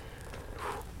dancer?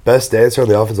 Best dancer on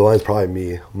the offensive line is probably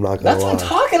me. I'm not gonna That's lie. what I'm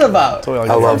talking about. Totally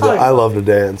I love to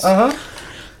dance.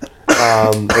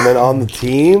 And then on the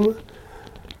team,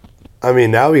 I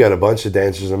mean, now we got a bunch of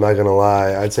dancers. I'm not gonna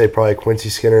lie. I'd say probably Quincy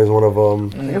Skinner is one of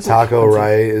them. Taco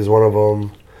Wright is one of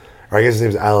them. Or I guess his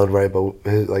name's Alan Wright, but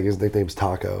his nickname's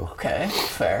Taco. Okay,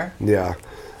 fair. Yeah.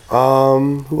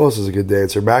 Who else is a good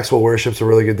dancer? Maxwell Worship's a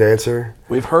really good dancer.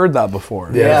 We've heard that before.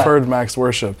 Yeah. We've heard Max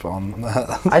Worship on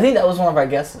that. I think that was one of our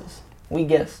guesses. We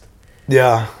guessed.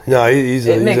 Yeah. No, he's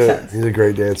It makes sense. a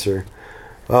great dancer.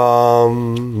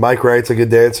 Mike Wright's a good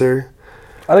dancer.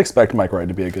 I'd expect Mike Wright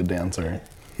to be a good dancer.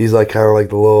 He's like kind of like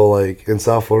the little like in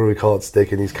South Florida we call it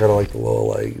sticking. He's kind of like the little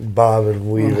like bob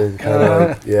and weaving kind of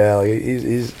like like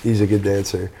he's a good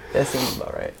dancer. That seems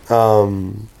about right.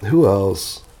 Who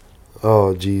else?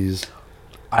 Oh geez.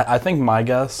 I think my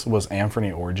guess was Anthony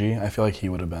Orgy. I feel like he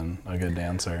would have been a good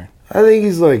dancer. I think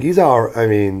he's all. I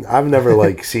mean, I've never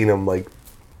like seen him like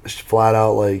flat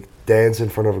out like dance in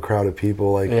front of a crowd of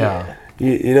people. Like Yeah.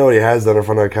 you know what he has done in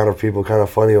front of a crowd of people? Kind of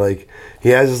funny. Like he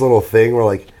has this little thing where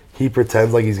like he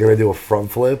pretends like he's gonna do a front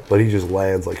flip, but he just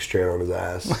lands like straight on his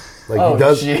ass. Like Oh, he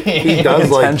does. gee. He does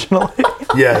like Intentionally.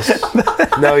 yes.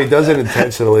 No, he does it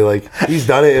intentionally. Like he's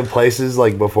done it in places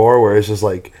like before where it's just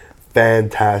like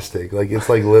fantastic. Like it's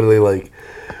like literally like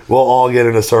we'll all get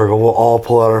in a circle. We'll all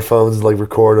pull out our phones and like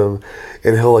record him,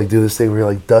 and he'll like do this thing where he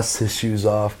like dusts his shoes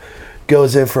off,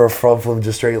 goes in for a front flip,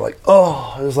 just straight like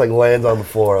just like lands on the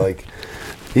floor. Like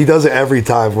he does it every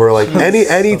time. Where like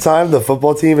any time the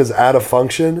football team is at a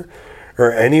function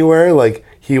or anywhere, like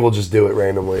he will just do it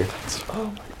randomly.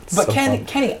 But so can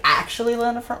fun. he actually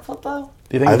land a front flip though?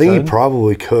 Do you think I think he could?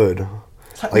 probably could.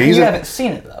 You he's a- haven't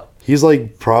seen it though. He's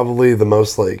like probably the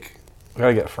most like. We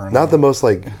gotta get Fern. Not the most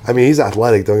like. I mean, he's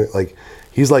athletic. Don't like.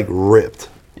 He's like ripped.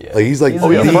 Yeah. Like he's like. He's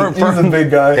a- Fern- he's a big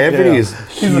guy. Anthony Yeah. is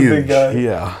huge. He's a big guy.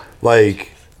 Yeah.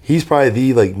 Like he's probably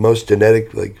the like most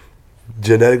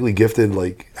genetically gifted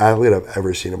like athlete I've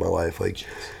ever seen in my life. Like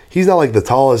he's not like the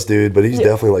tallest dude, but he's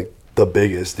definitely like the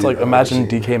biggest. It's like dude I've imagine ever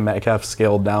seen. DK Metcalf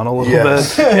scaled down a little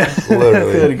Yes. bit.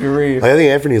 Literally. Good grief. Like, I think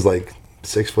Anthony's like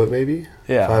 6 foot maybe.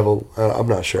 Yeah. I'm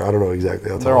not sure. I don't know exactly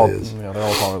how They're tall all he is. they're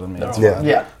all taller than me. It's Yeah. fine.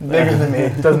 Yeah, bigger than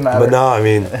me. Doesn't matter. But no, I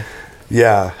mean,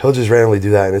 yeah, he'll just randomly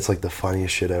do that, and it's like the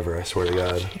funniest shit ever. I swear to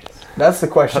God. That's the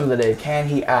question of the day. Can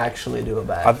he actually do a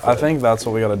backflip? I think that's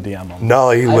what we gotta DM him. No,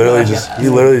 like, he Yeah.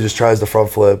 literally just tries the front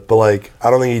flip, but like I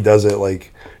don't think he does it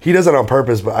like he does it on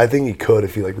purpose, but I think he could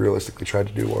if he like realistically tried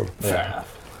to do one. Fair enough.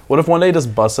 What if one day he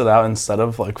just busted out instead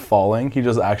of like falling, he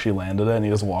just actually landed it and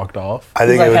he just walked off? I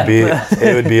think He's it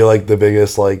like, would be like the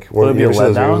biggest like one Would of it be a the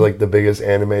videos letdown? like the biggest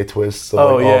anime twists of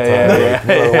Oh, like, yeah, all time. yeah, Like,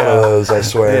 yeah, one of those, I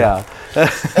swear. Yeah.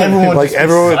 Everyone Like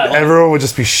everyone would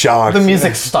just be shocked. The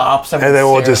music stops. and then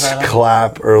we'll stares just at him.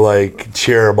 clap or like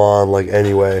cheer him on like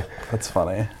anyway. That's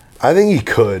funny. I think he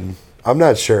could. I'm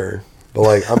not sure. But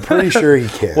like I'm pretty sure he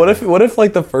can. What if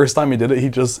like the first time he did it,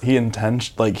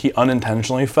 he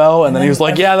unintentionally fell and then he was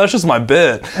like, yeah, that's just my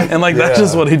bit, and like that's Yeah.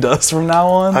 just what he does from now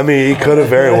on. I mean, he could have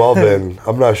very well been.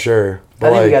 I'm not sure. I But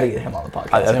think we like got to get him on the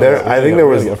podcast. I think there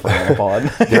was-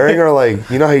 pod. during our like,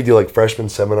 you know how you do like freshman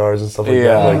seminars and stuff like Yeah.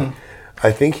 that. Like,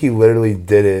 I think he literally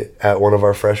did it at one of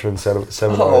our freshman seminars.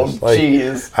 Oh, Like,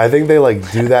 jeez. I think they like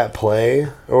do that play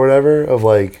or whatever of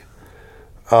like.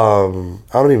 I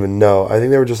don't even know. I think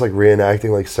they were just like reenacting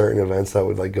like certain events that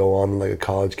would like go on in like a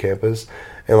college campus,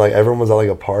 and like everyone was at like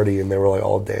a party and they were like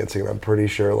all dancing. And I'm pretty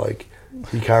sure like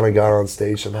he kind of got on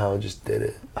stage somehow and just did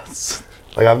it.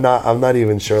 Like I'm not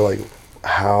even sure like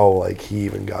how like he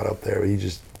even got up there. But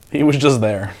He was just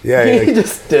there. yeah. He Like,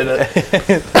 just did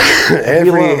it.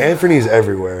 Anthony's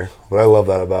everywhere, but I love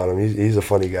that about him. He's a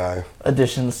funny guy.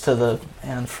 Additions to the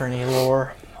Anthony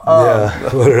lore. Yeah,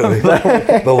 literally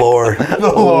the lore.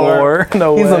 Or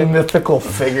no He's way. a mythical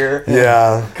figure.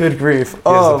 Yeah, Good grief. he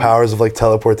has the powers of like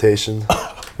teleportation.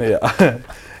 Yeah.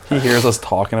 He hears us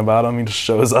talking about him. He just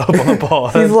shows up on the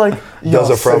pod. He's like, Does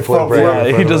 "Yo, a front say flip right yeah, in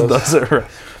he front just of us. does it.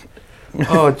 Right.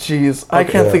 Oh, jeez. I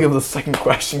can't Yeah. think of the second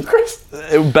question, Chris.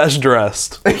 Best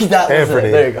dressed. That was Anthony.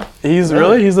 it. There you go. He's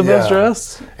really the best Yeah.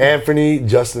 dressed. Anthony,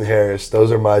 Justin Harris.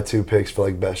 Those are my two picks for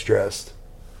like best dressed.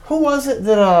 Who was it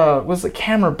that was the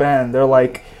camera band? They're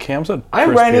like, Cam said. I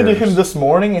Chris ran into Pierce. him this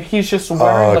morning and he's just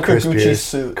wearing like a Gucci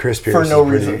suit Chris Pierce for no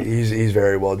is pretty- reason. He's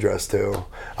very well dressed too.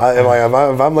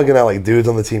 If I'm looking at like dudes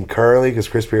on the team currently, because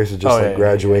Chris Pierce has just Oh, like yeah,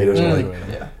 graduated. yeah, and, yeah. like,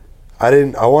 Yeah.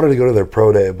 I wanted to go to their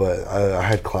pro day, but I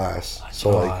had class. So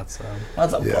like,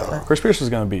 That's a yeah. bummer. Chris Pierce is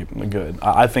going to be good.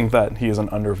 I think that he is an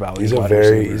undervalued he's wide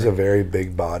receiver. a very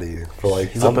big body for like.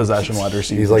 He's a possession wide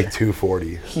receiver. He's like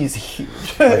 240. He's huge.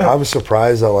 Like, I'm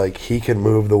surprised that like he can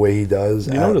move the way he does.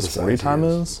 You know what his 40 time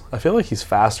is? I feel like he's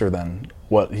faster than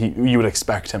what you would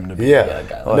expect him to be. Yeah,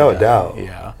 guy no like doubt.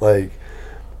 Yeah. Like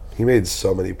he made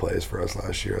so many plays for us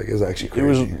last year. Like it was actually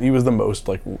crazy. He was the most,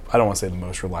 like, I don't want to say the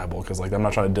most reliable because like I'm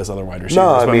not trying to diss other wide receivers,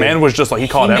 I but mean, man was just like he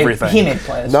caught everything. He made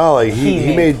plays. No, like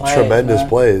he made plays, tremendous man.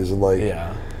 plays, and like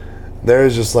Yeah.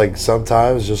 there's just like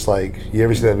sometimes just like you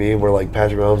ever see that meme where like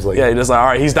Patrick Mahomes like Yeah, he just like, all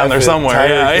right, he's down there somewhere. Tyreek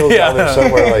Yeah, Hill's down there yeah.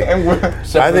 somewhere. Like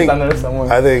And I think down there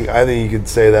somewhere. I think you could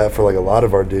say that for like a lot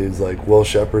of our dudes. Like Will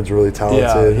Shepard's really talented.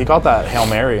 Yeah, he caught that Hail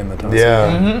Mary in the Tennessee.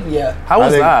 Yeah. Yeah. How was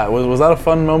I think- that? Was that a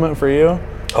fun moment for you?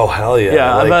 Oh hell yeah.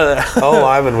 Yeah, I like, bet. oh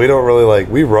Lyman, we don't really like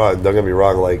we run. Don't get me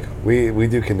wrong. Like we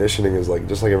do conditioning as like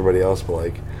just like everybody else, but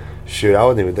like. Shoot, I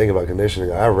wouldn't even think about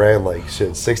conditioning. I ran like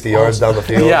 60 yards down the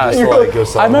field Yeah, just to like go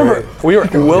I remember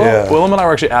celebrate. Willem and I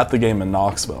were actually at the game in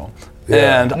Knoxville.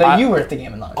 Yeah. And No, you were at the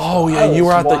game in Knoxville. Oh yeah, you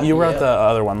were at the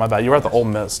other one. My bad. You were at the Ole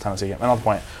Miss Tennessee game. Not the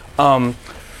point.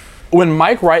 When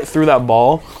Mike Wright threw that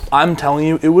ball, I'm telling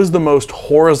you, it was the most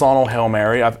horizontal Hail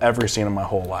Mary I've ever seen in my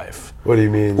whole life. What do you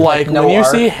mean? Like no when you arc?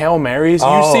 see Hail Marys, you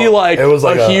Oh, see like it was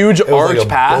like a huge it was arch like a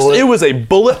pass. bullet. It was a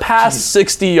bullet pass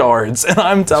 60 yards. And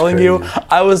I'm telling you, crazy.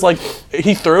 I was like,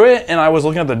 he threw it and I was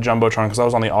looking at the Jumbotron because I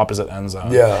was on the opposite end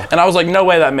zone. Yeah. And I was like, no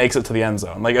way that makes it to the end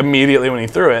zone. Like immediately when he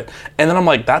threw it. And then I'm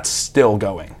like, that's still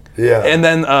going. Yeah. And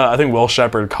then I think Will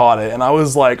Shepard caught it, and I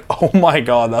was like, "Oh my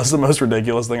god, that's the most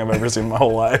ridiculous thing I've ever seen in my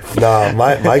whole life." Nah,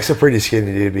 Mike's a pretty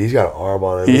skinny dude, but he's got an arm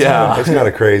on him. Yeah. It's kind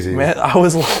of crazy. Man, I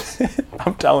was like,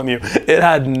 I'm telling you, it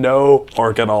had no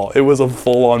arc at all. It was a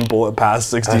full-on bullet pass,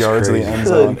 60 That's yards to the crazy. end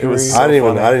zone. It was. So I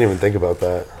didn't funny. even think about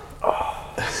that.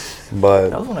 That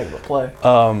But was one heck of a play.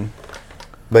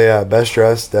 yeah, best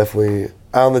dressed definitely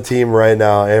on the team right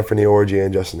now. Anthony Orgy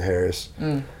and Justin Harris.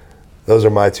 Those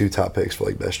are my two top picks for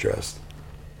like best dressed.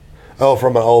 Oh,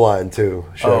 from an O-line too.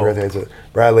 Should I forget to answer it?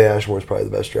 Bradley Ashmore's probably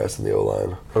the best dressed in the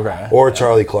O-line. Okay. Or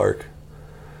Charlie Clark,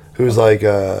 who's like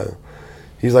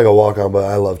he's like a walk-on, but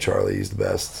I love Charlie. He's the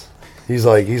best. He's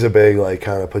a big like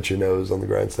kind of put your nose on the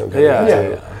grindstone kind Yeah, of guy, yeah,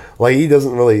 too. yeah. Like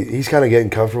he's kind of getting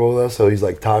comfortable with us, so he's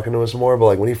like talking to us more. But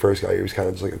like when he first got here, he was kind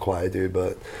of just like a quiet dude.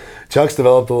 But Chuck's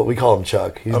developed. We call him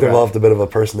Chuck. He's developed a bit of a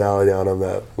personality on him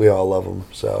that we all love him.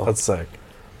 So That's sick.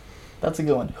 That's a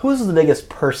good one. Who's the biggest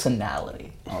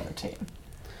personality on the team?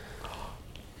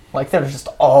 Like they're just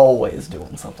always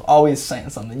doing something, always saying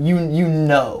something. You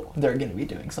know they're going to be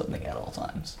doing something at all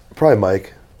times. probably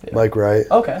Mike. Yeah. Mike Wright.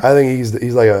 Okay. I think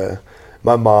he's like a.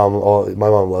 My mom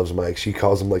loves Mike. She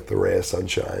calls him like the ray of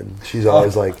sunshine. She's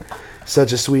always like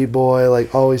such a sweet boy,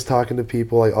 like always talking to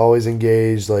people, like always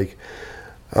engaged. Like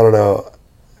I don't know.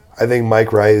 I think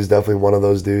Mike Wright is definitely one of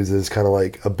those dudes that's kind of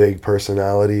like a big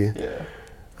personality. Yeah.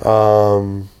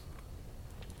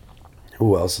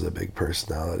 Who else is a big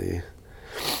personality?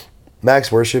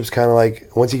 Max Worship's kind of like,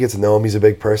 once you get to know him, he's a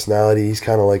big personality. He's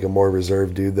kind of like a more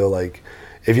reserved dude, though. Like,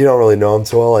 if you don't really know him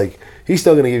too well, like, he's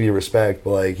still going to give you respect,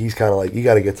 but, like, he's kind of like, you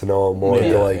got to get to know him more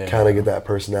to, like, kind of get that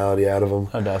personality out of him.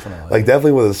 Oh, definitely. Like,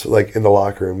 definitely with his, like, in the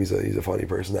locker room, he's a funny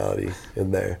personality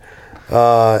in there.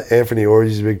 Anthony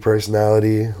Orgy's a big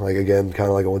personality. Like, again, kind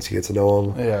of like once you get to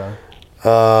know him. yeah.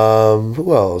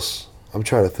 Who else? I'm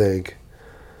trying to think.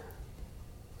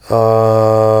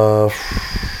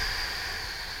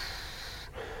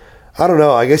 I don't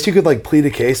know. I guess you could like plead a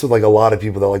case with like a lot of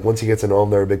people that like once you get to know them,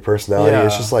 they're a big personality. Yeah.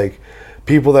 It's just like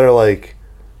people that are like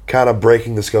kind of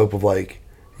breaking the scope of like,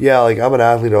 yeah, like I'm an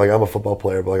athlete or like I'm a football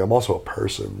player, but like I'm also a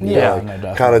person. You Yeah, know, like, no,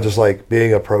 definitely. kind of just like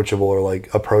being approachable or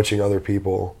like approaching other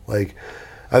people. Like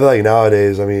I feel like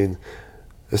nowadays, I mean,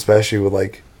 especially with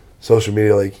like social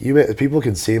media, like people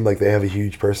can seem like they have a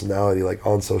huge personality like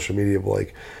on social media, but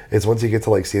like it's once you get to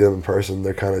like see them in person,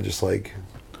 they're kind of just like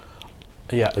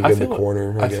Yeah, like in the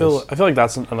corner, I feel guess. like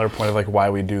that's another point of like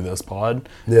why we do this pod.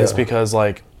 Yeah. It's because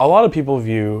like a lot of people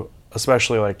view,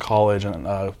 especially like college and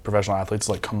professional athletes,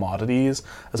 like commodities,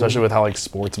 especially with how like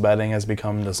sports betting has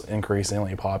become just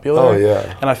increasingly popular. Oh,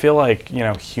 yeah. And I feel like, you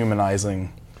know,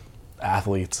 humanizing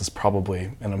athletes is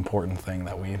probably an important thing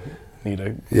that we need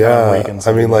to Yeah, I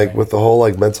reconsider mean, like doing. with the whole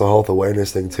like mental health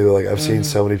awareness thing too. Like I've seen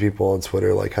so many people on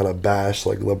Twitter like kind of bash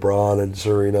like LeBron and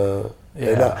Serena.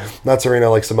 Yeah. And not Serena,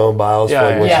 like Simone Biles Yeah, for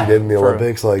like what yeah. she did in the For-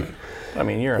 Olympics. Like I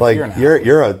mean, you're Like an you're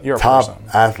athlete. a You're a top person.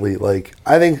 athlete. Like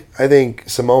I think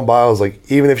Simone Biles, like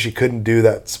even if she couldn't do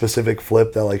that specific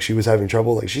flip that like she was having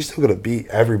trouble, like she's still gonna beat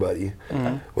everybody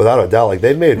without a doubt. Like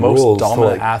they've made Most rules to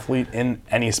dominant like athlete in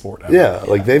any sport ever. yeah,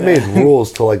 like they've made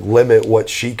rules to like limit what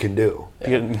she can do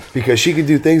because she can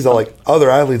do things that like other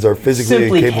athletes are physically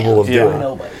Simply incapable of can't. doing.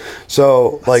 Nobody.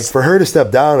 So like for her to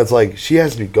step down, it's like she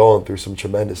has to be going through some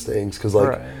tremendous things because like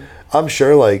Right. I'm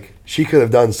sure like she could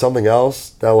have done something else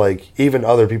that like even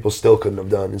other people still couldn't have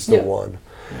done and still Yeah. won.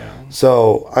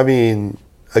 So I mean,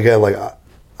 again, like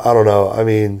I don't know. I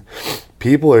mean,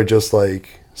 people are just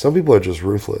like some people are just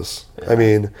ruthless. I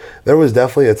mean, there was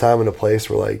definitely a time and a place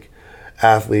where like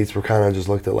athletes were kind of just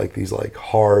looked at like these like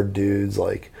hard dudes,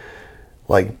 like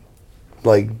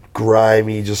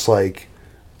grimy, just like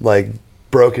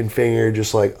broken finger,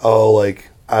 just like oh like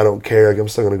I don't care, like I'm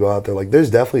still gonna go out there. Like there's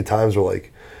definitely times where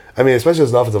like I mean, especially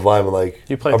as an offensive lineman, like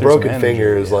You play a through some broken finger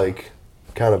injury, is yeah. like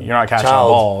kind of You're not catching a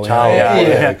ball. child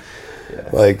Yeah.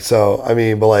 like so I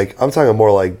mean, but like I'm talking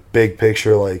more like big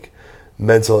picture, like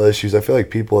mental issues. I feel like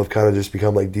people have kind of just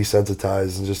become like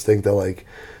desensitized and just think that like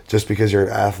just because you're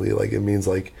an athlete, like it means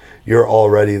like you're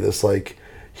already this like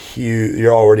huge,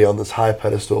 you're already on this high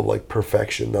pedestal of like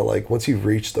perfection that like once you've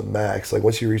reached the max, like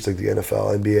once you reach like the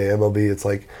NFL, NBA, MLB, it's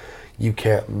like you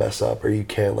can't mess up or you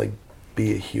can't like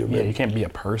be a human. Yeah, you can't be a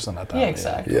person at that. Yeah,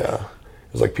 exactly. Yeah.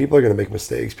 It's like people are going to make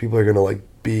mistakes. People are going to like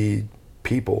be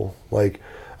people. Like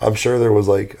I'm sure there was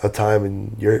like a time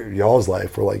in y'all's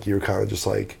life where like you were kind of just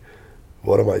like,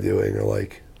 what am I doing? Or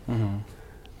like,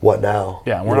 what now?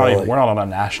 Yeah, You we're know, not even, like- we're not on a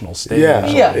national stage. Yeah,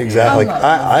 Yeah. exactly. Like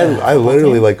I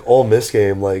literally like Ole Miss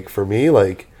game. Like for me,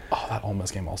 like Oh, that Ole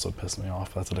Miss game also pissed me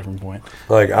off. That's a different point.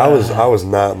 I was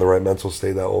not in the right mental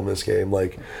state that Ole Miss game.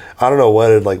 Like I don't know what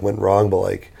had like went wrong, but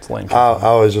like It's lame.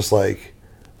 I was just like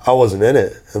I wasn't in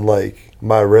it, and like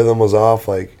my rhythm was off.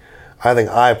 Like I think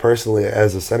I personally,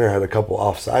 as a center, had a couple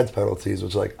offsides penalties,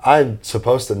 which like I'm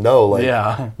supposed to know like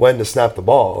Yeah. when to snap the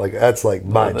ball. Like that's like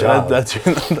my job. That's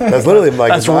That's literally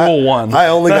like That's rule one. I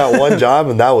only got one job,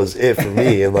 and that was it for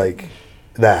me. And like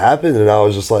that happened, and I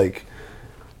was just like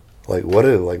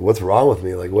what's wrong with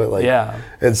me? Like what? Like Yeah.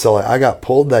 And so like I got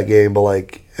pulled that game, but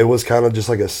like it was kind of just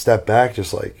like a step back,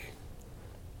 just like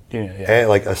yeah. and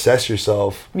like assess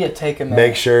yourself, Yeah, take a minute.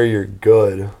 make sure you're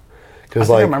good, I because think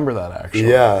I like remember that actually.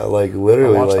 yeah, like I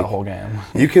literally watched like that whole game.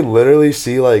 you can literally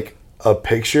see like a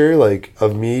picture like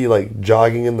of me like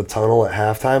jogging in the tunnel at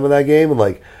halftime of that game, and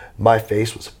like my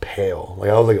face was pale, like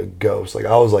I was like a ghost, like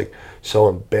I was like so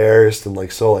embarrassed and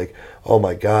like so like oh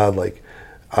my god, like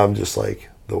I'm just like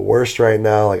the worst right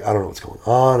now, like I don't know what's going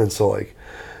on. And so like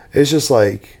it's just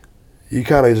like you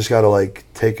kind of just gotta like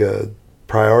take a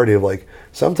priority of like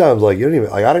sometimes like you don't even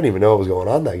like I didn't even know what was going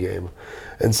on that game.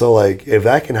 And so like if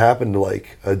that can happen to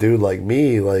like a dude like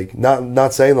me, like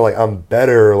not saying that like I'm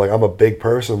better or like I'm a big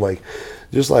person, like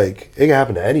just like it can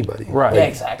happen to anybody. Right. Yeah, Like,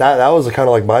 exactly. that was kind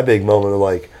of like my big moment of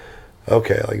like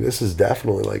okay, like this is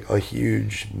definitely like a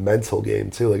huge mental game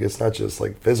too. Like it's not just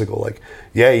like physical. Like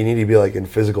yeah, you need to be like in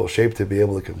physical shape to be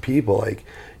able to compete, but like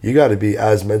you got to be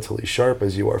as mentally sharp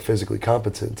as you are physically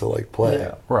competent to like play.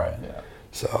 Yeah. Right.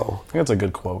 So I think that's a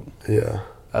good quote. yeah,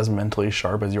 As mentally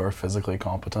sharp as you are physically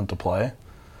competent to play.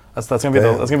 That's gonna be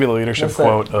Damn. that's gonna be the leadership What's that?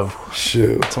 quote of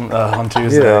shoot, on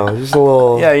Tuesday. you know, just a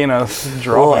little Yeah, you know,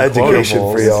 dropping education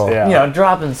for quotables. y'all. Yeah. You know,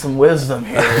 dropping some wisdom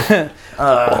here.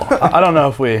 I don't know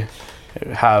if we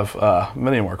have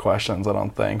many more questions. I don't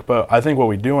think, but I think what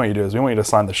we do want you to do is we want you to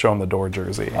sign the Show 'em the Door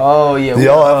jersey. Oh yeah. Do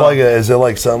y'all have like a? Is it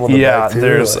like something with the Yeah, back too?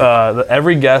 there's Like-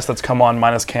 every guest that's come on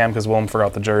minus Cam because Willem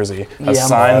forgot the jersey has Yeah,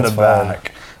 signed the that's fine.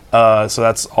 back. So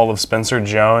that's all of Spencer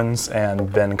Jones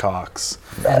and Ben Cox.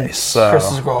 nice. So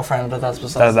Chris's girlfriend, but that's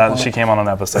besides the that point. she came on an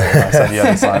episode and I said you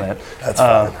had to sign it. That's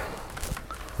fine.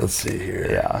 Let's see here.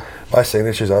 Yeah, My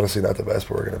signature's honestly not the best,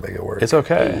 but we're gonna make it work. it's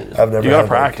okay. I've never You gotta had, like-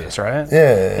 practice, right? Yeah,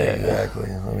 exactly.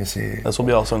 Let me see. This will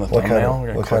be also in the What thumbnail. kind We're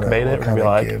of gonna what kind of clickbait it. what We're gonna kind be of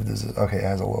like, give does it? Okay, it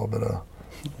has a little bit of.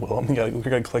 Willem, we're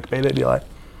gonna clickbait it. Do you like?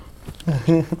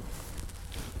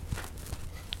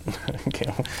 Okay,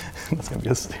 that's gonna be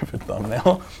a stupid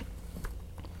thumbnail.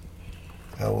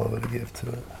 Got a little bit of gift to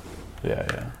it.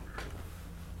 Yeah.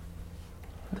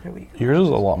 There we go. Yours is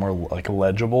a lot more like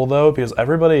legible though, because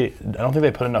everybody, I don't think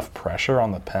they put enough pressure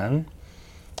on the pen,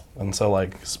 and so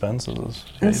like Spence's is.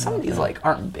 And some of these like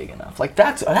aren't big enough. Like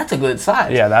that's a good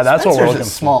size. Yeah, that's what we're Spencer's looking is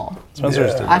for. small.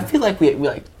 Spencer's Yeah. I feel like we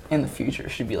like in the future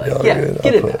should be like Y'all yeah, good?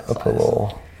 get I'll it that put a size.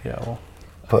 little. Yeah, well,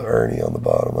 Put Ernie on the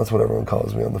bottom. That's what everyone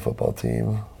calls me on the football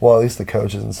team. Well, at least the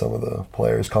coaches and some of the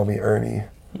players call me Ernie.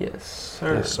 Yes,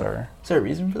 sir. yes, sir. Is there a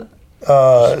reason for that?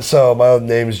 So my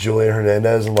name is Julian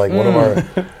Hernandez, and like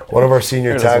one of our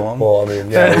senior There's tackle. one. Well, I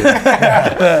mean,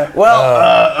 yeah.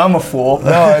 Well, I'm a fool.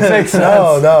 No, it makes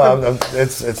sense. No,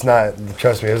 it's not.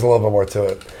 Trust me, there's a little bit more to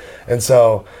it. And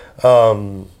so,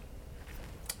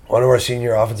 one of our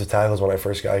senior offensive tackles when I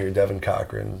first got here, Devin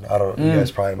Cochran. You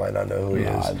guys probably might not know who he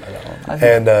is. I don't.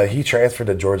 And he transferred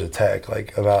to Georgia Tech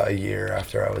like about a year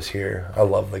after I was here. I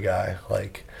love the guy.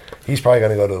 Like, he's probably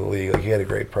going to go to the league. Like, he had a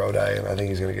great pro day, and I think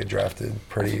he's going to get drafted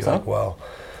pretty well.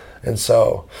 And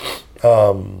so,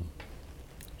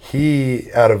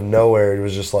 he out of nowhere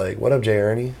was just like, "What up, Jay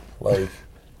Ernie?"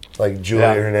 Like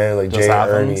Julian Hernandez, like Just Jay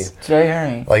happens. Ernie. Jay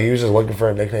Ernie. Like, he was just looking for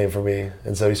a nickname for me,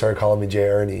 and so he started calling me Jay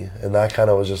Ernie, and that kind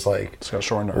of was just like Just got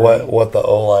shortened to Ernie. what the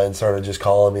O-line started just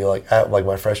calling me, like at like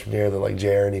my freshman year. They're like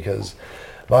Jay Ernie, because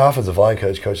my offensive line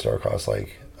coach, Coach Norcross,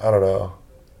 like, I don't know,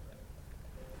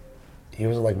 he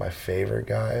wasn't like my favorite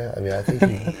guy. I mean, I think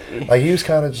he was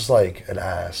kind of just like an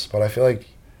ass, but I feel like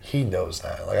he knows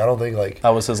that. Like, I don't think like That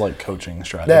was his like coaching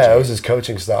strategy. yeah, it was his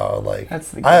coaching style. And like,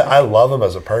 That's the I love him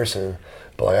as a person,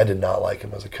 but like I did not like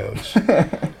him as a coach.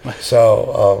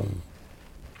 So,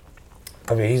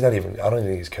 I mean, he's not even. I don't even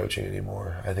think he's coaching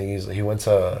anymore. I think he went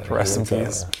to. Rest in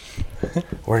peace.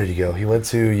 Where did he go? He went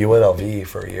to UNLV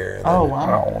for a year. And Oh, then,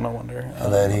 wow. Oh, no wonder.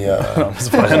 And then he. I'm just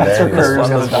playing. That's where Kurt's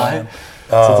gonna die.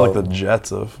 So it's like the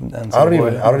Jets of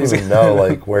NCAA. I don't even know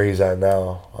like where he's at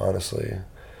now, honestly.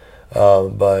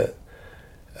 But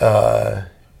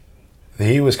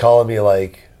he was calling me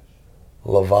like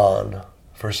Levon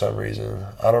for some reason.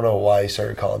 I don't know why he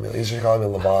started calling me. He started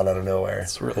calling me Levon out of nowhere.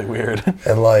 It's really weird.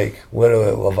 And like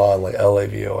literally Levon, like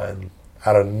Lavon,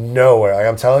 out of nowhere. Like,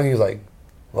 I'm telling you, he's like,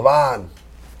 "Levon,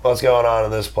 what's going on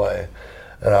in this play?"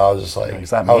 And I was just like, Is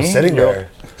that I was me? sitting there.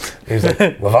 He was like,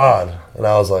 "Levon," and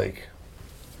I was like,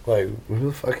 who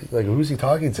the fuck? Like, who's he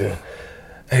talking to?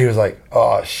 And he was like,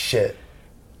 "Oh shit,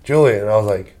 Julian." And I was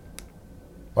like,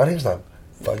 "My name's not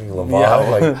fucking Levon." Yeah.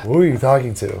 Like, who are you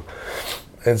talking to?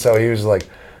 And so he was like,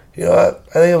 "You know what?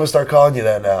 I think I'm gonna start calling you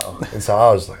that now." And so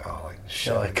I was like, "Oh, like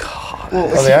shit." Like, God. I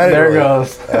mean, There it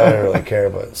goes. I didn't really care,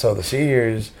 but so the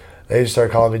seniors, they just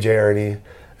started calling me Jay Ernie,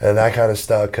 and that kind of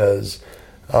stuck because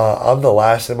I'm the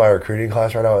last in my recruiting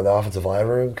class right now in the offensive line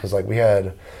room, because like we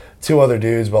had two other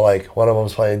dudes, but like one of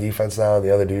them's playing defense now, and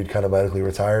the other dude kind of medically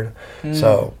retired.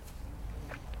 So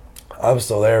I'm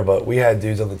still there, but we had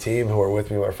dudes on the team who were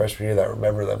with me my freshman year that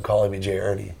remember them calling me Jay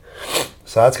Ernie.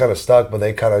 So that's kind of stuck, but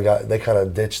they kind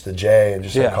of ditched the J and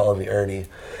just started calling me Ernie.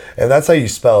 And that's how you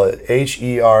spell it,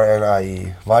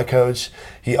 Hernie. My coach,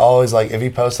 he always, like, if he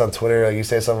posts on Twitter, like, you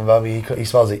say something about me, he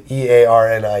spells it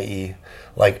Earnie,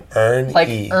 like Earn Like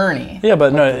E. Ernie. Yeah,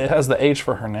 but no, it has the H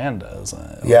for Hernandez.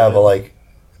 Yeah, but like,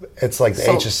 it's like the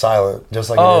So- H is silent, just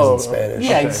like it Oh, is in Spanish.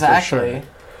 Yeah, Okay, for exactly. sure.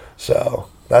 So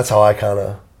that's how I kind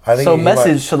of. I think So he might-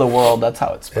 message to the world, that's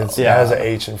how it's spelled. It has an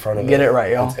H in front of it. Get it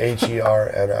right, y'all. It's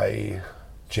Hernie,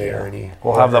 J Ernie.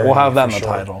 We'll have that. We'll have that in for the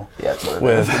sure. title. Yeah, that's what it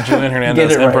With is. Julian Hernandez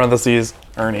Get it in right. parentheses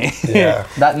Ernie. Yeah.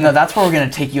 That's where we're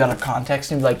gonna take you out of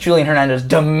context and be like, Julian Hernandez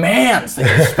demands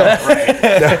that you spell it right.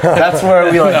 That's where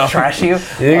we like trash you. You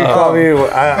can call me.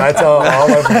 I tell all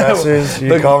my professors, you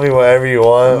can call me whatever you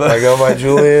want. Like, oh my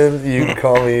Julian, you can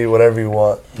call me whatever you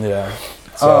want. Yeah.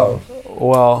 So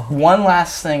Well, One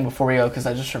last thing before we go, because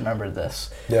I just remembered this.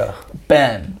 yeah.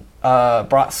 Ben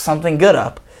brought something good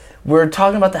up. We're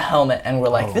talking about the helmet, and we're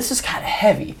like, this is kind of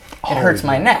heavy. It hurts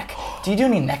my neck. Do you do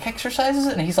any neck exercises?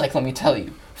 And he's like, let me tell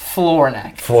you, floor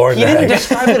neck. Floor he neck. didn't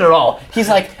describe it at all. He's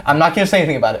like, I'm not going to say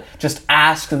anything about it. Just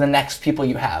ask the next people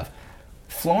you have.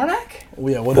 Floor neck?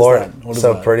 yeah. What is Floor- that? What is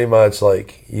so that? pretty much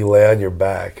like you lay on your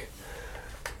back.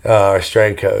 Our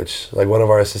strength coach, like one of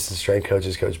our assistant strength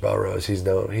coaches, Coach Belrose, he's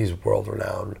world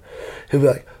renowned. He'll be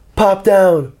like, "Pop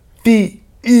down, feet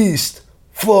east,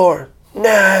 floor,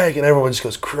 neck," and everyone just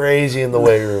goes crazy in the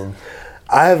weight room.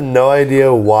 I have no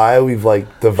idea why we've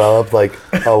like developed like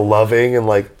a loving and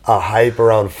like a hype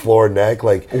around floor neck.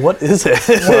 Like, What is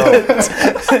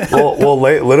it? we'll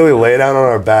literally lay down on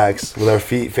our backs with our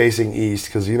feet facing east,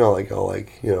 because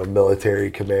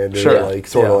military commander, Sure. like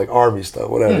sort of Yeah. like army stuff,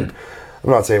 whatever. I'm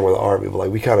not saying we're the army, but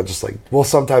like we kind of just like we'll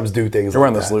sometimes do things. You're like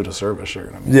wearing the that. salute to service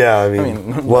shirt. I mean, Yeah, I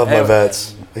mean, love my anyway.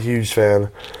 vets. A huge fan.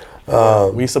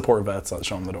 we support vets. Let's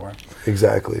show them the door.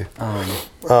 Exactly.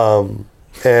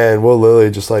 And we'll literally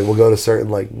just like we'll go to certain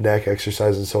like neck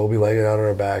exercises. So we'll be laying down on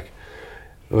our back.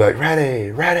 We'll be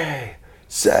like ready,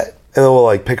 set, and then we'll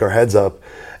like pick our heads up.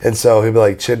 And so he'll be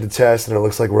like chin to chest, and it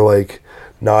looks like we're like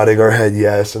nodding our head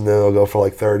yes, and then it'll go for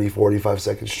like 30, 45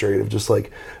 seconds straight of just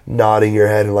like nodding your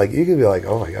head, and like you can be like,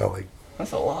 oh my god, like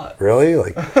That's a lot. really?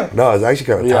 Like no, it's actually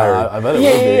kind of Yeah, tiring. I bet it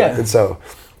Yeah, would be. yeah. And so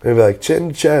Maybe like chin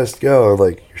to chest, go. And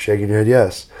like you're shaking your head,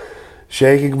 yes.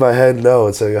 Shaking my head, no.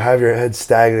 And so you have your head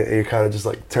stagnant and you're kind of just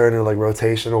like turning like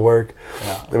rotational work.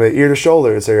 Yeah. And then ear to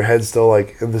shoulder, and so your head's still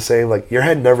like in the same, like your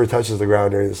head never touches the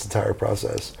ground during this entire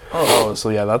process. Oh, so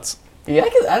yeah, that's Yeah,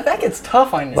 that gets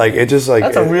tough on you. Like it just like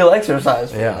that's a real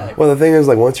exercise. For your neck. Well, the thing is,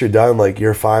 like, once you're done, like,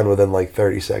 you're fine within, like,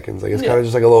 30 seconds. Like, it's kind of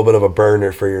just, like, a little bit of a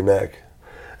burner for your neck.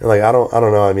 And, like, I don't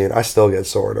know. I mean, I still get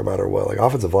sore no matter what. Like,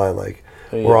 offensive line, like,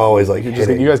 we're always, like, you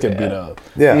hitting. guys get beat up.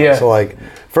 Yeah. So, like,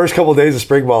 first couple of days of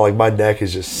spring ball, like, my neck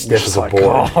is just stiff as a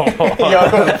board.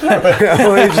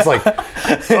 It's just like,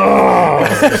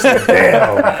 oh, just like,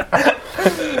 damn.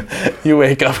 You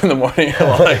wake up in the morning, you're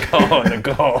like, oh,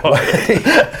 Nicole.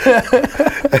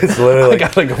 It's literally, I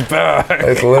gotta go back.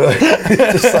 it's literally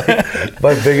just like,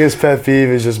 my biggest pet peeve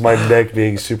is just my neck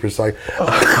being super sore.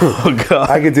 Oh, God.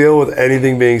 I could deal with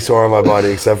anything being sore on my body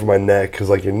except for my neck, because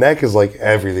like your neck is like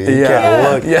everything. You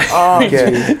can't look. Yeah. Oh, You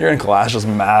can't. You're in class just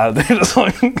mad. You're just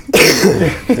like,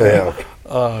 Yeah.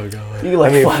 oh, God. You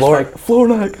like I mean, flashback. Floor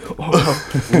neck.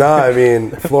 Oh. No, I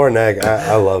mean floor neck.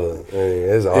 I love it. I mean,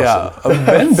 it's awesome.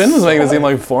 Yeah. Ben was making it seem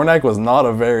like floor neck was not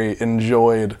a very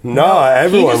enjoyed. No,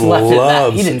 everyone just left it at that.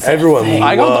 loves. He didn't say a Everyone thing. loves.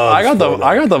 I got floor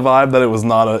neck. the vibe that it was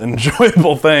not an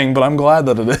enjoyable thing, but I'm glad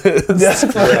that it is.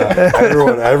 Yeah,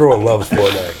 everyone loves floor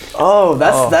neck. Oh,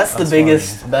 that's the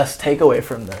biggest, best takeaway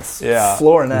from this. Yeah.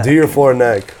 Floor neck. Do your floor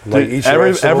neck. Like eat your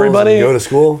vegetables everybody- and go to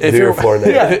school. Do if your you're- floor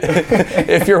neck. Yeah.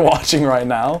 If you're watching right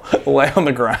now, lay on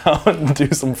the ground and do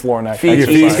some floor neck. Feet Your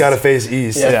east. feet's gotta face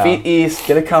east. Yeah, Yeah. feet east.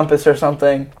 Get a compass or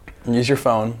something. Use your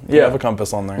phone. You Yeah. have a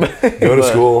compass on there. Go to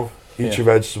school. Eat Yeah. your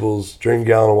vegetables. Drink a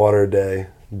gallon of water a day.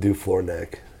 Do floor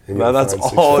neck. And you'll That's find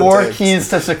all success. it Four takes. keys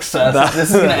to success.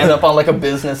 This is gonna end up on like a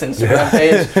business Instagram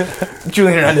page.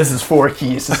 Julian Hernandez's 4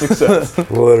 keys to success.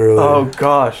 Literally. Oh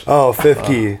gosh. Oh, fifth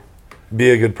key.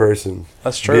 Be a good person.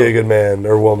 That's true. Be a good man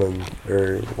or woman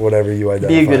or whatever you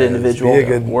identify. good as. individual. Be a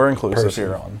good We're inclusive person.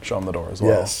 here on Show 'em the Door as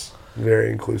well. Yes. Very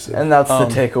inclusive. And that's the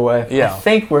takeaway. yeah. I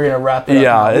think we're gonna wrap it up.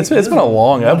 Yeah, now. it's been a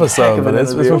long heck episode, of but an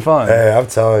it's interview. been fun. Hey, I'm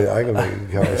telling you, I can make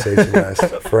a conversation last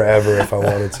forever if I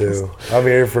wanted to. I'm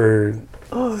here for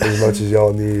as much as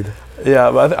y'all need.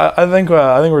 Yeah, but I think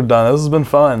we're done. This has been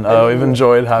fun. We've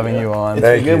enjoyed having you on. It's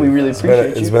been good. We really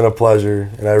appreciate It's you. been a pleasure,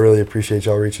 and I really appreciate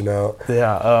y'all reaching out.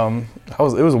 Yeah, it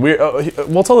was weird.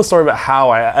 We'll tell the story about how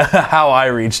I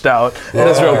reached out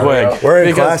just real quick. We're in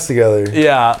Because- class together.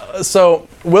 Yeah, so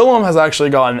Willem has actually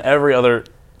gotten every other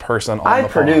person on I the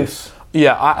phone. produce.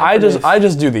 Yeah, I produce.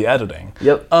 just do the editing.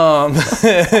 Yep.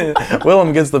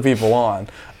 Willem gets the people on,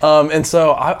 and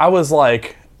so I was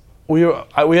like, Julian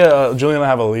and I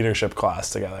have a leadership class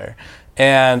together,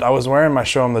 and I was wearing my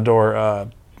Show 'em the Door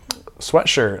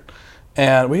sweatshirt,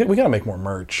 and we got to make more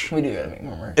merch. We do gotta make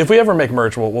more merch. If we ever make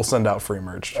merch, we'll send out free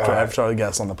merch to our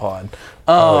guests on the pod.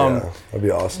 Oh, yeah. That'd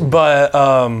be awesome. But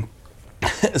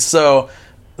so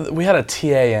we had a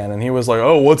TA in, and he was like,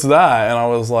 "Oh, what's that?" And I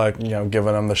was like,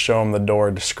 giving him the Show 'em the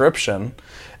Door description.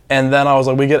 And then I was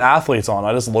like, "We get athletes on."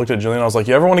 I just looked at Julian. I was like,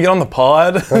 "You ever want to get on the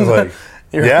pod?" I was like,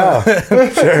 yeah,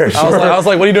 sure. I was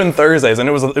like, "What are you doing Thursdays?" And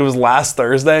it was last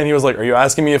Thursday, and he was like, "Are you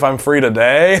asking me if I'm free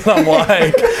today?" And I'm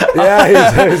like,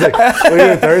 Yeah, he's like, what are you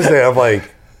doing Thursday? I'm like,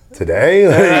 today?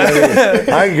 Like,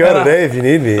 I can go today if you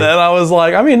need me. and I was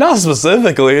like, I mean, not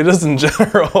specifically, just in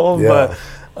general. Yeah.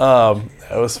 But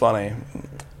it was funny.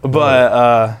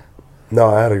 But No,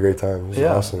 I had a great time. It was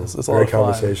Yeah, awesome. it's a lot Great of fun.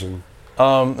 conversation.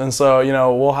 and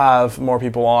so we'll have more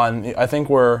people on. I think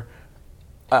we're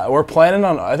planning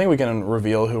on. I think we can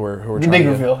reveal who we're The trying big to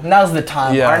reveal. Now's the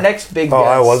time. Yeah. Our next big Oh, guest.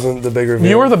 I wasn't the big reveal.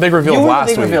 You were the big reveal You were last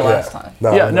the big week. reveal Yeah. last time.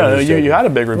 No, Yeah, I'm no, just you joking. had a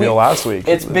big reveal last week.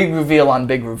 It's big reveal on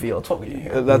big reveal. It's what we do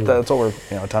here. That's what we're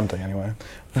attempting anyway.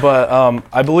 But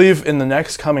I believe in the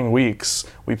next coming weeks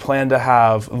we plan to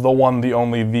have the one, the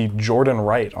only, the Jordan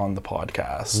Wright on the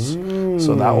podcast.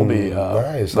 So that will be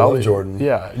nice. I that'll love be- Jordan.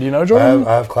 Yeah, do you know Jordan?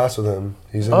 I have class with him.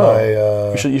 He's in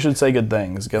my. You should say good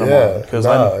things. Get him on Yeah, because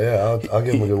I'll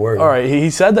give him a good word. all right. He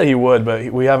said that he would,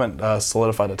 but we haven't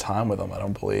solidified a time with him. I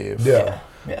don't believe. Yeah.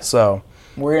 Yeah. So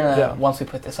We're gonna Yeah. once we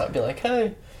put this out, be like,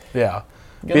 hey. yeah,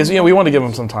 because we want to give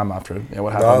him some time after what No,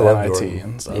 I happened love at NIT Jordan.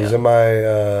 and stuff. He's in my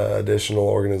additional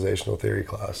organizational theory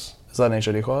class. Is that an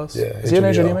HOD class? Yeah, Is he an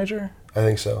HOD HOD major? I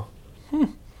think so.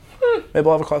 Maybe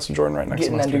we'll have a class with Jordan right next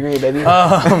Getting that semester. degree, baby.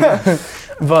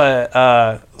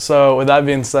 But so with that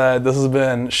being said, this has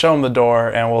been Show 'em the Door,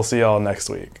 and we'll see y'all next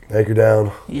week. Anchor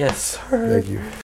down. yes, sir. Thank you.